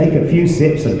take a few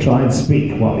sips and try and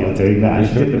speak while you're doing that." And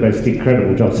she did the most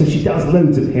incredible job. So she does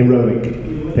loads of heroic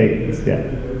things. Yeah,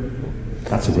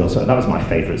 that's a real. That was my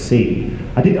favourite scene.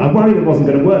 I worried it wasn't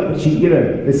going to work, but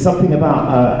there's something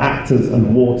about actors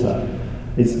and water.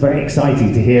 It's very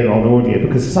exciting to hear on audio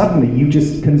because suddenly you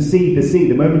just can see the scene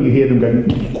the moment you hear them going,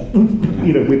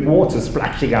 with water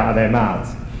splashing out of their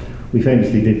mouths. We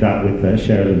famously did that with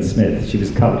Sherilyn Smith. She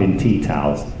was covered in tea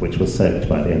towels, which was soaked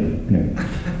by the end.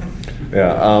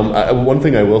 Yeah. One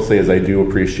thing I will say is I do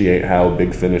appreciate how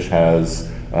Big Finish has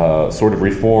sort of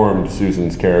reformed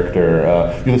Susan's character.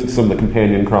 You listen to some of the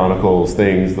companion chronicles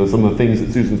things, some of the things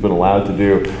that Susan's been allowed to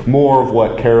do, more of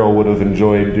what Carol would have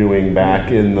enjoyed doing back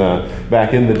in the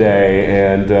day.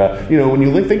 And when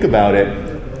you think about it,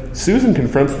 Susan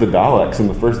confronts the Daleks in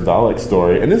the first Dalek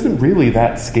story and isn't really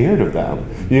that scared of them.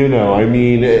 There's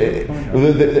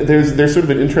sort of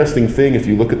an interesting thing if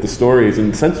you look at the stories.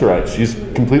 In Sensorites, she's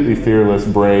completely fearless,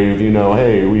 brave,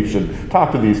 hey, we should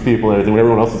talk to these people and everything. When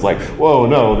everyone else is like, whoa,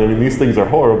 no, these things are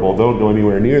horrible, don't go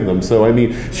anywhere near them. So,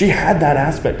 she had that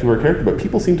aspect to her character, but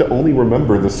people seem to only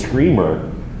remember the Screamer.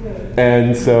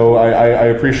 And so I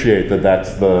appreciate that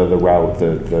that's the route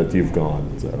that you've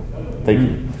gone. So, thank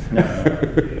you.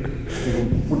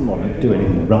 Wouldn't want to do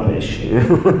anything rubbish.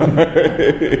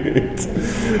 Right.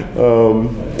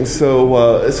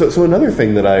 So another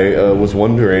thing that I was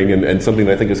wondering, and something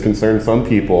that I think has concerned some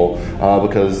people,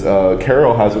 because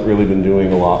Carol hasn't really been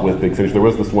doing a lot with Big Finish. There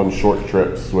was this one Short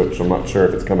Trips, which I'm not sure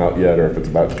if it's come out yet or if it's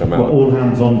about to come out. All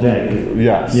Hands on Deck.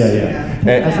 Yes. Yeah.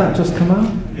 Has that just come out?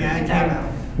 Yeah, it came out.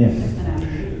 Yeah.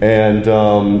 And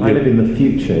I live in the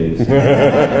future.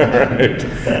 Right.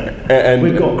 And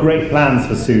we've got great plans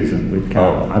for Susan with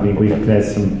Carol.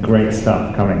 There's some great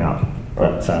stuff coming up.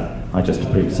 But I just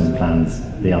approved some plans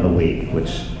the other week,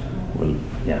 which will,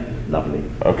 lovely.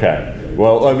 Okay.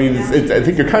 Well, I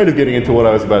think you're kind of getting into what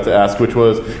I was about to ask, which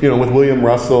was, with William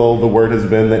Russell, the word has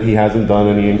been that he hasn't done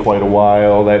any in quite a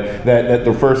while, that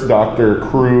the first Doctor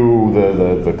crew,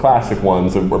 the classic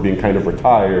ones, are being kind of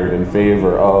retired in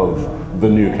favor of the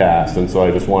new cast, and so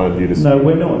I just wanted you to... No,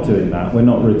 we're not doing that. We're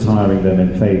not retiring them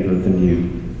in favour of the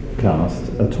new cast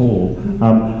at all.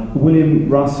 William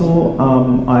Russell,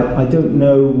 I don't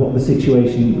know what the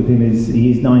situation with him is.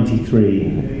 He's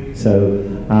 93. So,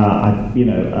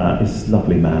 it's a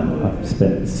lovely man. I've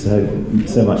spent so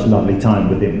much lovely time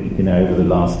with him, over the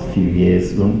last few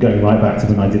years. Going right back to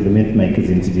when I did the Mythmakers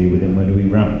interview with him when we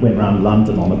went around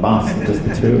London on a bus, just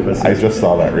the two of us. I just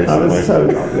saw that recently. That was so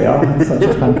lovely. I had such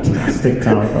a fantastic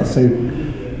time. I was so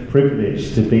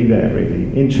privileged to be there,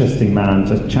 really. Interesting man,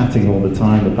 just chatting all the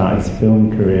time about his film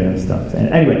career and stuff.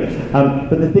 Anyway,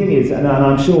 but the thing is, and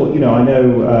I'm sure, I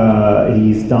know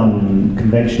he's done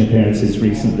convention appearances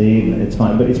recently, and it's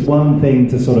fine, but it's one thing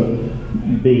to sort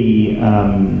of be,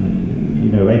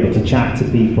 able to chat to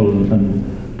people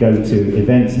and go to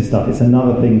events and stuff. It's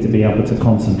another thing to be able to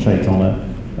concentrate on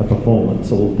a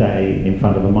performance all day in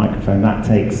front of a microphone. That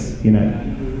takes,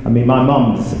 my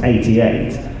mum's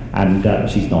 88, and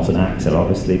she's not an actor,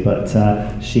 obviously, but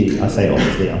I say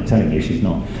obviously, I'm telling you she's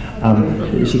not.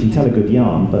 She can tell a good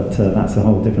yarn, but that's a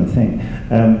whole different thing.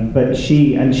 But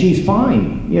she's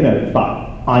fine, but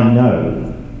I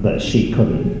know that she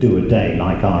couldn't do a day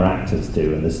like our actors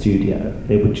do in the studio.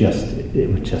 It would just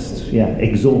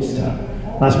exhaust her.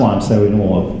 That's why I'm so in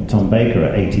awe of Tom Baker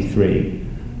at 83,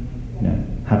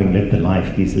 having lived the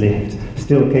life he's lived,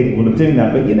 still capable of doing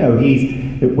that. But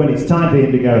when it's time for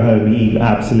him to go home, he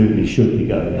absolutely should be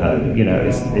going home.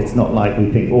 It's not like we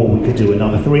think, we could do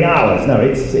another 3 hours. No,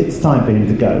 it's time for him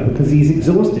to go because he's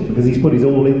exhausted, because he's put his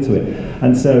all into it.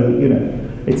 And so,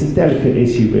 it's a delicate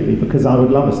issue, really, because I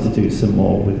would love us to do some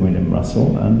more with William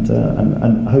Russell, and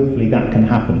hopefully that can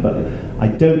happen. But I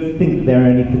don't think there are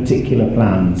any particular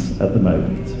plans at the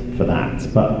moment for that.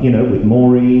 But, with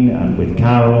Maureen and with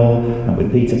Carol and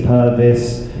with Peter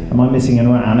Purvis. Am I missing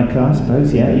anyone? Annika, I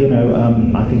suppose, yeah.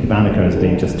 I think of Annika as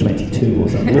being just 22 or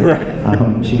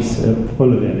something. She's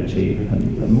full of energy.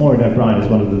 And Maureen O'Brien is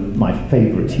one of my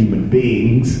favourite human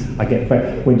beings.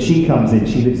 When she comes in,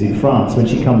 she lives in France. When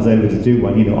she comes over to do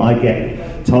one, I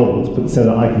get told, but so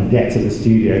that I can get to the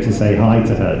studio to say hi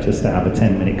to her, just to have a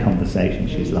 10-minute conversation.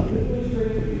 She's lovely.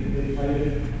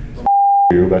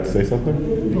 Are you about to say something?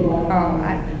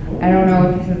 I don't know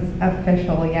if this is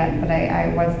official yet, but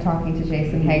I was talking to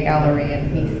Jason Hay Gallery, and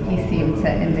he seemed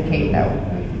to indicate that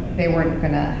they weren't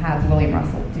going to have William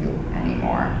Russell do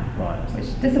anymore, which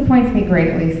disappoints me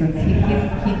greatly since he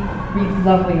reads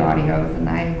lovely audios, and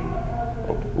I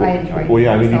enjoy. Well,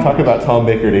 yeah, you talk about Tom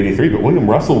Baker at 83, but William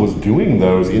Russell was doing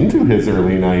those into his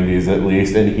early 90s at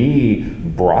least, and he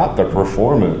brought the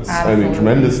performance. Absolutely.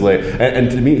 Tremendously.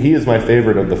 And to me, he is my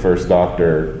favorite of the First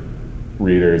Doctor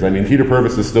readers. Peter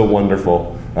Purvis is still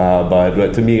wonderful,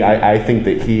 but to me, I think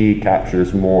that he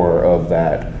captures more of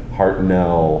that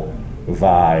Hartnell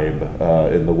vibe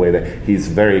in the way that he's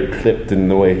very clipped in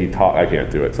the way he talks. I can't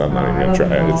do it, so I'm not even going to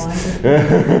try it.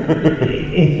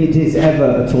 If it is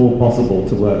ever at all possible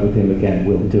to work with him again,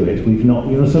 we'll do it. We've not,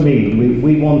 what I mean?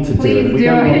 We want to do it. We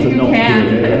don't want to not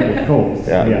do it, of course.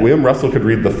 Yeah. William Russell could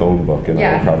read the phone book, and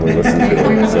I would probably listen to it.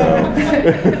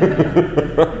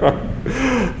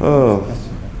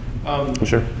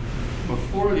 Sure.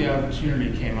 Before the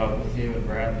opportunity came up with David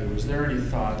Bradley, was there any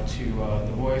thought to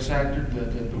the voice actor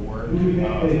that did the work for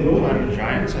Planet of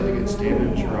Giants? I think it's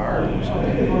David Gerard or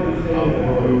something.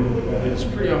 It's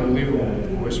pretty unbelievable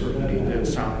the voice work that he did,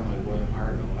 sounding like William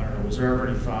Hartnell. I don't know. Was there ever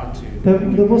any thought to?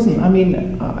 There wasn't. I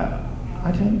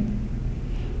don't.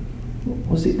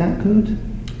 Was it that good?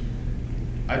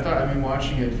 I thought.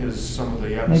 Watching it because some of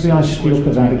the episodes. Maybe I should look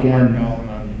at that again. Hartnell and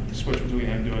then the switch between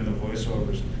him doing the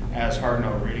voiceovers as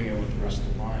Hartnell reading it with the rest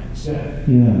of the lines. Yeah. I don't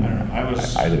know.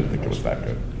 I didn't think it was that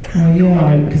good.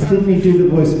 Because didn't he do the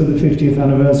voice for the 50th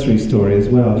anniversary story as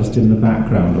well, just in the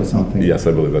background or something? Yes,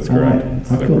 I believe that's correct.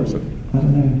 I don't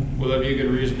know. Well, that'd be a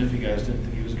good reason if you guys didn't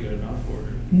think he was good enough for it.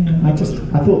 Yeah,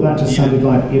 I thought that just sounded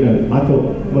like, I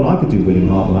thought, well, I could do William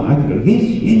Hartnell. I could go,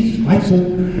 yes, right, so,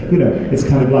 it's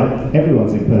kind of like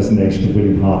everyone's impersonation of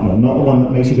William Hartnell, not the one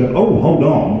that makes you go, oh, hold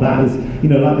on, that is,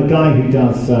 like the guy who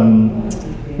does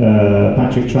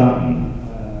Patrick Troughton,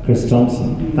 Chris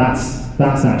Thompson.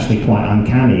 That's actually quite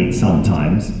uncanny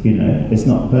sometimes. It's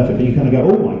not perfect, but you kind of go,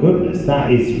 oh my goodness,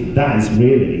 that is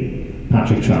really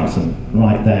Patrick Troughton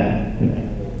right there.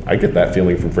 I get that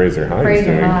feeling from Fraser Hines.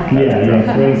 Fraser Hines.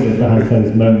 Yeah, Fraser has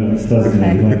those moments, doesn't he?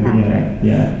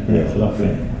 Yeah, it's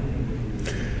lovely.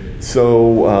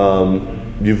 So,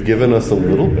 you've given us a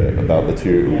little bit about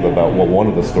one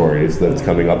of the stories that's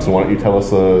coming up. So why don't you tell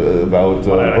us about?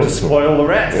 Just spoil the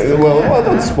rest. Well,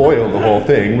 don't spoil the whole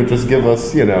thing, but just give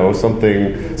us,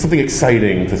 something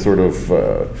exciting to sort of.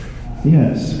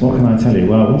 Yes. What can I tell you?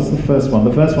 Well, what's the first one?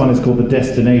 The first one is called The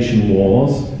Destination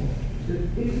Wars.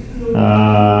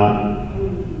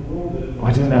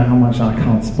 I don't know how much I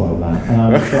can't spoil that.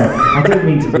 I don't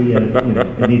mean to be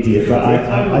an idiot, but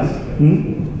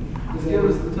Just give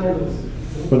us the titles.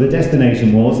 Well, the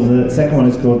Destination Wars, and the second one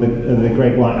is called the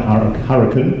Great White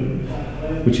Hurricane,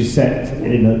 which is set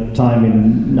in a time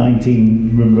in when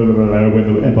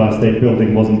the Empire State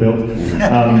Building wasn't built,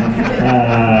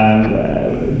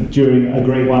 during a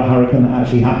Great White Hurricane that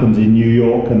actually happened in New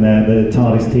York, and the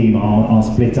TARDIS team are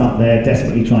split up there,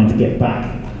 desperately trying to get back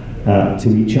to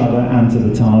each other and to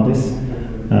the TARDIS.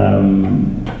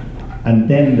 And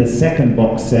then the second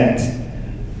box set,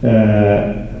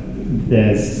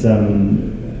 there's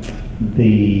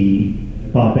the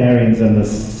Barbarians and the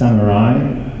Samurai,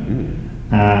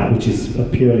 which is a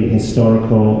purely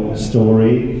historical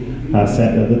story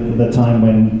set at the time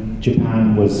when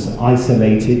Japan was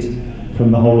isolated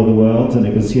from the whole of the world, and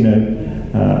it was,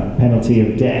 penalty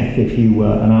of death if you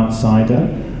were an outsider.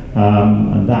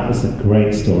 And that was a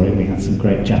great story. We had some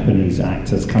great Japanese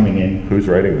actors coming in. Who's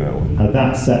writing that one?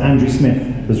 That's Andrew Smith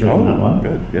has written that one.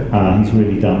 Good, yeah. He's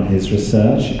really done his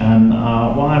research. And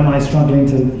why am I struggling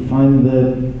to find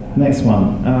the next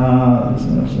one? That's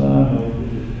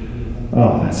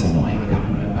annoying. I can't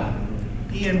remember.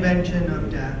 The Invention of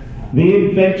Death. The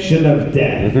Invention of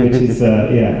Death, which is,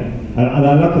 And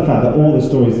I love the fact that all the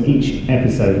stories, each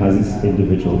episode has its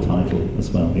individual title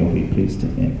as well. You'll be pleased to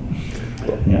hear.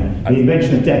 Yeah. The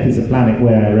Invention of Death is a planet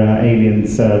where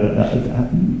aliens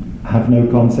have no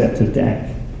concept of death.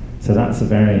 So that's a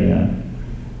very,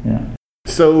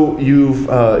 So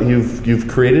you've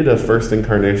created a first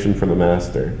incarnation for the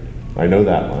Master. I know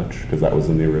that much because that was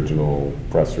in the original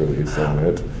press release on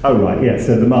it. Oh right, yeah.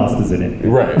 So the Master's in it.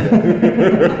 Right.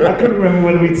 Yeah. I couldn't remember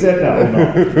whether we'd said that or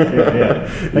not.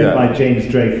 Played by James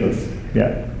Dreyfus.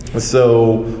 Yeah.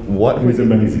 So what was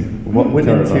amazing? What went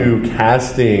into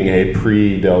casting a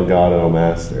pre-Delgado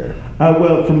Master?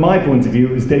 Well, from my point of view,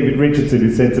 it was David Richardson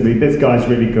who said to me, "This guy's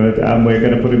really good, and we're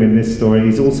going to put him in this story."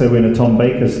 He's also in a Tom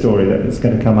Baker story that's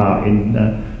going to come out in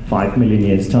 5 million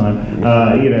years' time.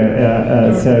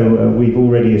 So we've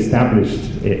already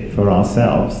established it for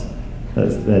ourselves.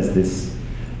 There's this.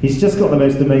 He's just got the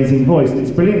most amazing voice, and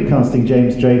it's brilliant casting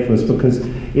James Dreyfus because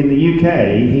in the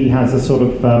UK he has a sort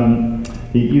of.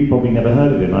 You've probably never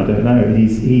heard of him. I don't know.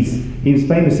 He was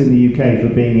famous in the UK for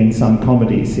being in some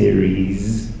comedy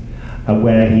series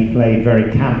where he played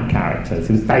very camp characters.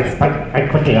 He was very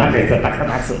quickly like this,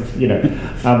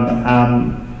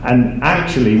 and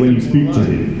actually, when you speak to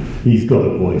him, he's got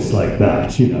a voice like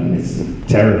that, and it's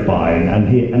terrifying.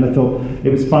 And I thought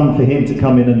it was fun for him to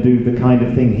come in and do the kind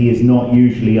of thing he is not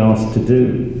usually asked to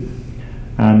do.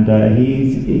 And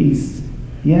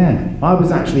I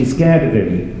was actually scared of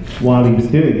him while he was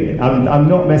doing it. I'm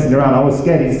not messing around. I was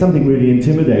scared. There's something really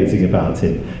intimidating about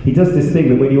him. He does this thing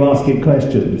that when you ask him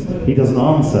questions, he doesn't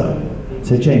answer.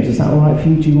 So James, is that all right for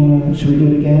you? Should we do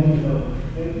it again?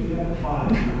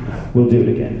 We'll do it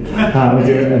again. We'll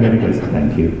do it, and then he goes,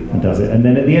 "Thank you," and does it. And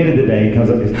then at the end of the day, he comes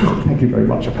up and says, "Thank you very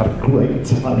much. I've had a great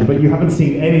time." But you haven't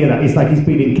seen any of that. It's like he's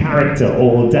been in character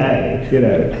all day.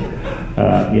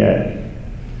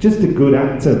 Just a good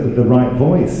actor with the right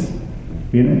voice,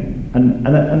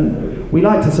 And we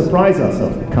like to surprise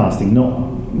ourselves with casting,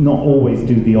 not always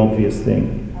do the obvious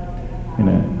thing,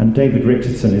 And David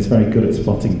Richardson is very good at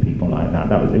spotting people like that.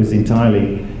 It was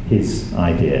entirely his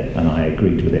idea, and I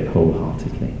agreed with it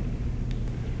wholeheartedly.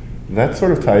 That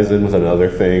sort of ties in with another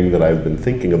thing that I've been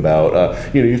thinking about.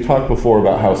 You've talked before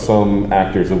about how some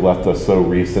actors have left us so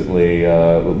recently,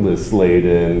 Liz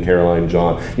Sladen, Caroline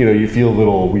John. You feel a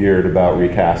little weird about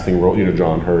recasting role.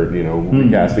 John Hurt.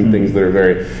 Recasting things that are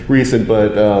very recent.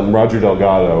 But Roger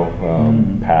Delgado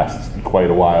passed quite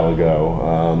a while ago,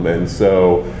 and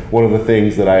so one of the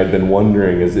things that I had been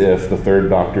wondering is if the Third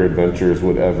Doctor Adventures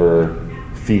would ever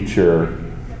feature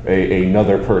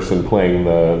another person playing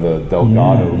the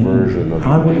Delgado version of.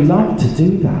 I would love to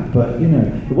do that, but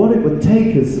what it would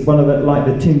take is one of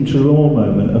the Tim Trelaw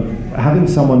moment of having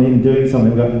someone in doing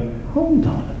something. Go, hold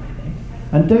on a minute,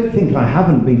 and don't think I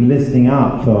haven't been listening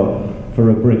out for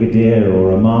a brigadier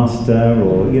or a master,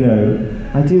 or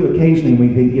I do occasionally. We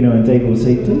think, and Dave will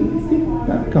say, "Do you think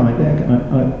that guy there?"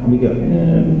 And we go,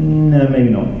 "No,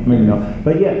 maybe not.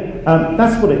 But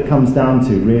that's what it comes down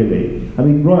to, really. I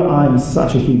mean, I'm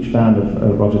such a huge fan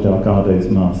of Roger Delgado's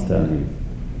Master.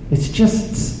 It's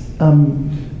just,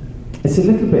 it's a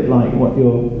little bit like what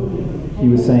you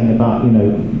were saying about,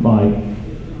 my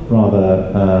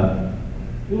rather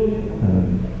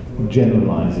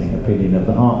generalising opinion of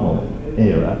the Hartnell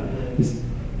era.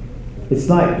 It's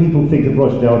like people think of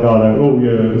Roger Delgado,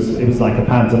 it was like a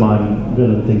pantomime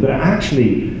villain thing, but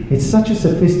actually it's such a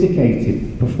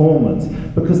sophisticated performance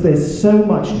because there's so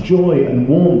much joy and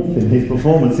warmth in his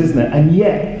performance, isn't it? And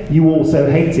yet you also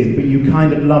hate him, but you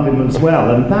kind of love him as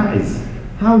well, and that is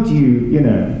how do you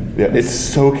know? Yeah, it's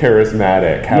so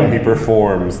charismatic how he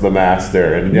performs the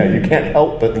Master, and you can't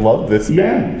help but love this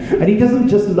man. Yeah, and he doesn't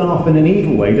just laugh in an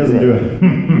evil way. He doesn't do it.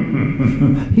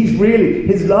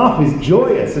 His laugh is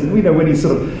joyous, and when he's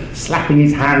sort of slapping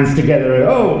his hands together,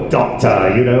 oh, Doctor,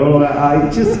 all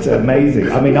that, just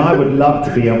amazing. I mean, I would love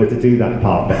to be able to do that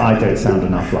part, but I don't sound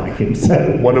enough like him.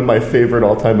 So one of my favorite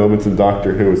all-time moments in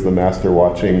Doctor Who is the Master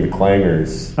watching the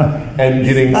Clangers and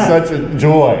getting such a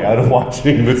joy out of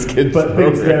watching this kid's but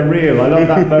program. Thinks they're real. I love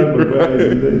that moment where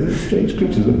there's strange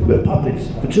creatures, they're puppets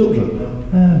for children.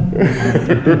 It's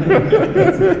a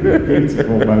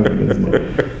beautiful moment, isn't it?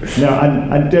 Now,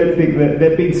 I don't think that there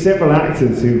have been several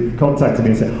actors who've contacted me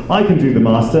and said, I can do the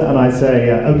Master, and I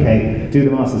say, okay, do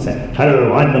the Master. Say,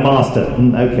 hello, I'm the Master.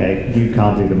 Okay, you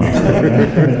can't do the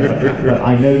Master. but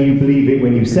I know you believe it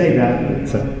when you say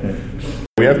that.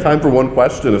 We have time for one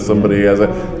question if somebody has a...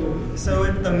 So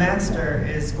if the Master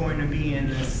is going to be in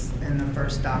the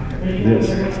first Doctor,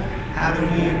 how do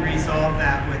we resolve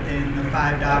that within the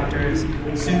 5 Doctors?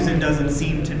 Susan doesn't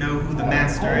seem to know who the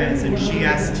Master is, and she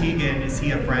asks Tegan, is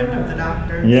he a friend of the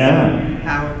Doctor? Yeah.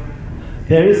 How?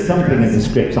 There is something in the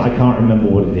scripts, I can't remember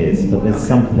what it is, but there's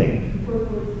something.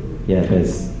 Yeah,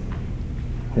 there's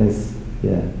I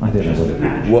don't know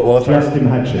what it is. Just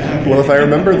imagine. Well, if I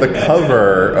remember the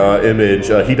cover image,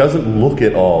 he doesn't look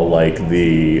at all like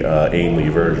the Ainley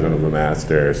version of the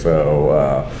Master,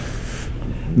 so...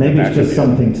 maybe it's just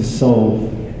something to solve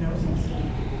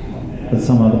at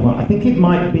some other point. I think it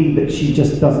might be that she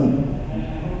just doesn't...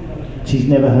 She's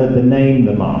never heard the name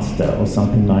the Master or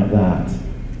something like that.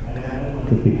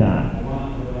 Could be that.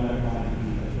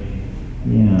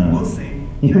 Yeah. We'll see.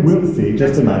 You will see,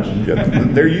 just imagine. Yeah,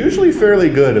 they're usually fairly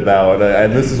good about,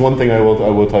 and this is one thing I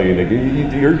will tell you, Nick.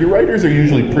 Your writers are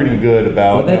usually pretty good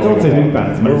about. Well, they're Doctor Who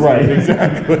fans, mostly. Right?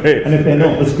 Exactly. And if they're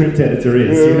not, the script editor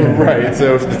is. Right.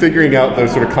 So figuring out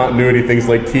those sort of continuity things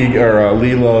like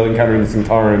Leela encountering the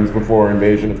Centaurans before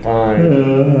Invasion of Time,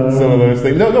 some of those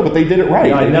things. No, but they did it right.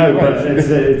 Yeah, I know, but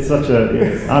it's such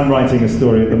a. I'm writing a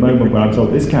story at the moment where I'm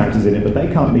told this character's in it, but they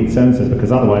can't meet so-and-so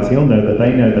because otherwise he'll know that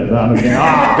they know that I'm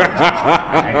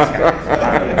going.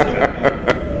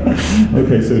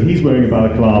 Okay, so he's wearing a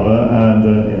balaclava and...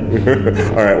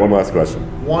 All right, one last question.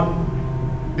 One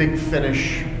Big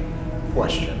Finish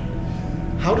question.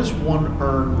 How does one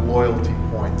earn loyalty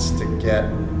points to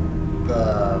get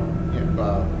the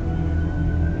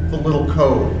little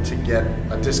code to get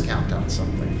a discount on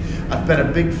something? I've been a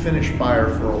Big Finish buyer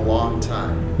for a long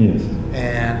time. Yes.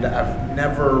 And I've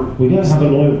never... We don't have a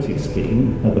loyalty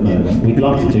scheme at the moment. We'd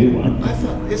love to do one. I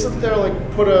thought, isn't there I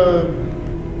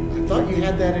thought you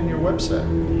had that in your website.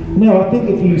 No, I think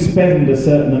if you spend a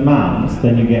certain amount,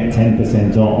 then you get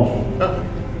 10% off.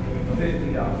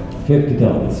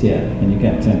 $50, yeah, and you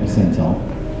get 10% off.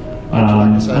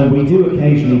 And we do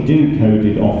occasionally do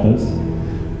coded offers,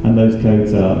 and those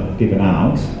codes are given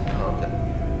out.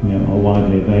 Are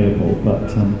widely available,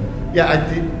 but I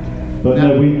did. But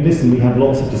no, we have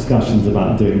lots of discussions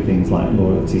about doing things like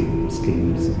loyalty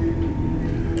schemes,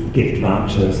 gift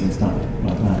vouchers, and stuff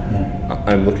like that. Yeah.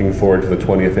 I'm looking forward to the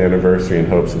 20th anniversary in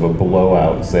hopes of a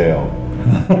blowout sale.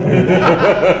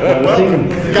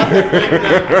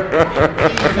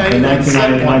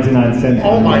 99 cents.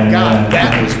 Oh my God,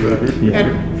 that was good. Yeah.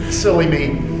 And silly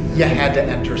me, you had to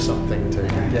enter something to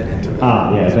get into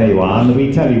that. There you are. And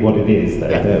we tell you what it is, though,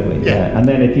 don't we? Yeah. And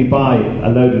then if you buy a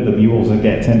load of them, you also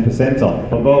get 10% off.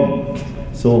 Boom.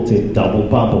 Sorted, double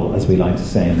bubble, as we like to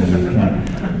say in the UK.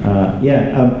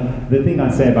 The thing I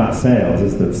say about sales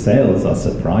is that sales are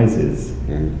surprises.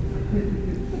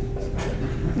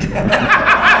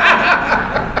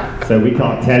 So we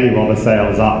can't tell you what the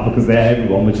sales are because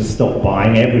everyone would just stop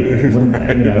buying everything, wouldn't they?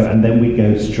 And then we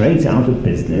go straight out of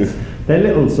business. They're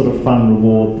little sort of fun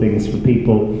reward things for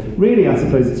people. Really, I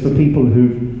suppose it's for people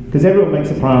because everyone makes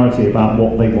a priority about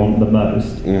what they want the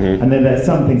most. And then there's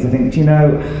some things I think,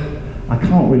 I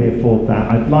can't really afford that.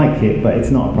 I'd like it, but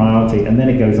it's not a priority. And then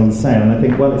it goes on sale, and I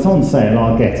think, well, it's on sale,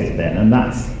 I'll get it then. And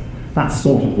that's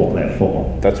sort of what they're for.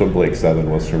 That's what Blake 7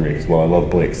 was for me, because I love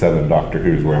Blake 7 Doctor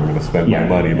Who's where I'm going to spend my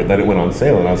money, but then it went on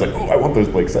sale, and I was like, I want those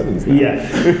Blake 7s now. Yeah.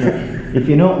 If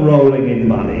you're not rolling in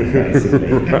money,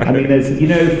 basically. I mean, there's,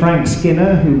 Frank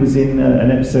Skinner, who was in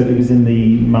an episode, who was in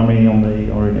the Mummy on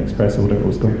the Orient Express, or whatever it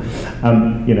was called,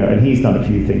 and he's done a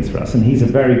few things for us, and he's a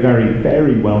very, very,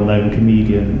 very well-known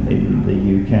comedian in the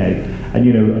UK, and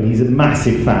he's a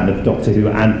massive fan of Doctor Who,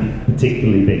 and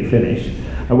particularly Big Finish.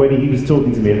 And when he was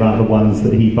talking to me about the ones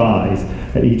that he buys,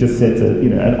 and he just said,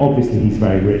 and obviously he's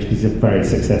very rich, he's a very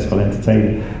successful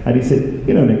entertainer, and he said,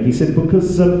 Nick, he said,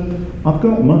 because I've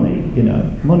got money,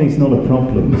 money's not a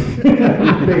problem.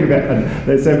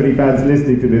 There's so many fans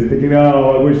listening to this thinking,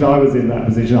 I wish I was in that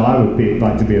position. I would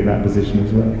like to be in that position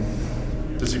as well.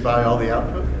 Does he buy all the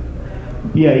output?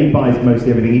 Yeah, he buys mostly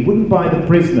everything. He wouldn't buy The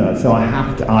Prisoner, so I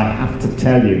have to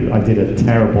tell you, I did a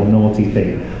terrible, naughty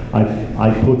thing. I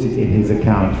put it in his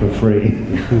account for free,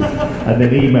 and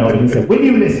then emailed him and said, "Will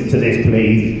you listen to this,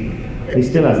 please?" He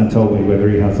still hasn't told me whether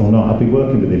he has or not. I'll be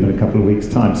working with him in a couple of weeks'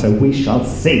 time, so we shall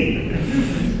see.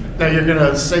 Now you're going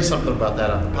to say something about that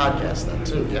on the podcast, then,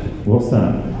 too, yeah? What's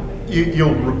that?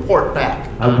 You'll report back.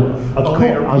 I will.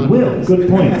 Good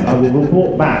point. I will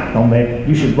report back on there.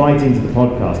 You should write into the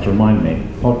podcast to remind me.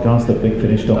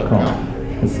 podcast@bigfinish.com.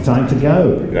 It's time to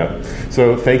go. Yeah.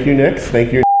 So thank you, Nick.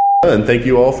 Thank you, and thank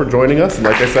you all for joining us. And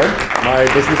like I said, my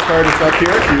business card is up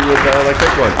here if you would like to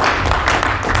take one.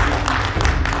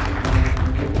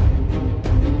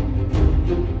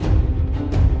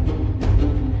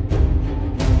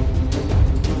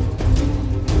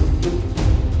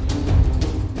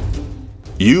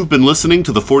 You've been listening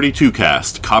to the 42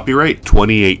 Cast, copyright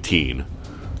 2018.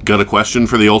 Got a question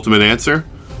for the ultimate answer?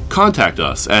 Contact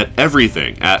us at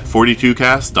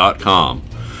everything@42cast.com.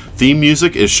 Theme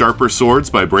music is Sharper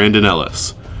Swords by Brandon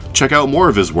Ellis. Check out more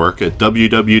of his work at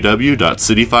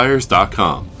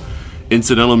www.cityfires.com.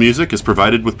 Incidental music is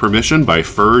provided with permission by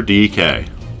Fur DK.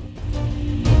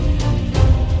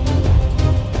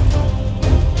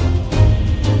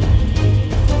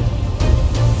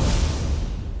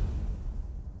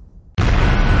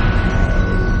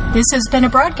 This has been a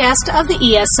broadcast of the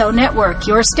ESO Network,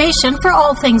 your station for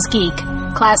all things geek,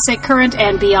 classic, current,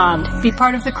 and beyond. Be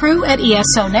part of the crew at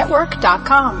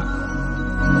ESONetwork.com.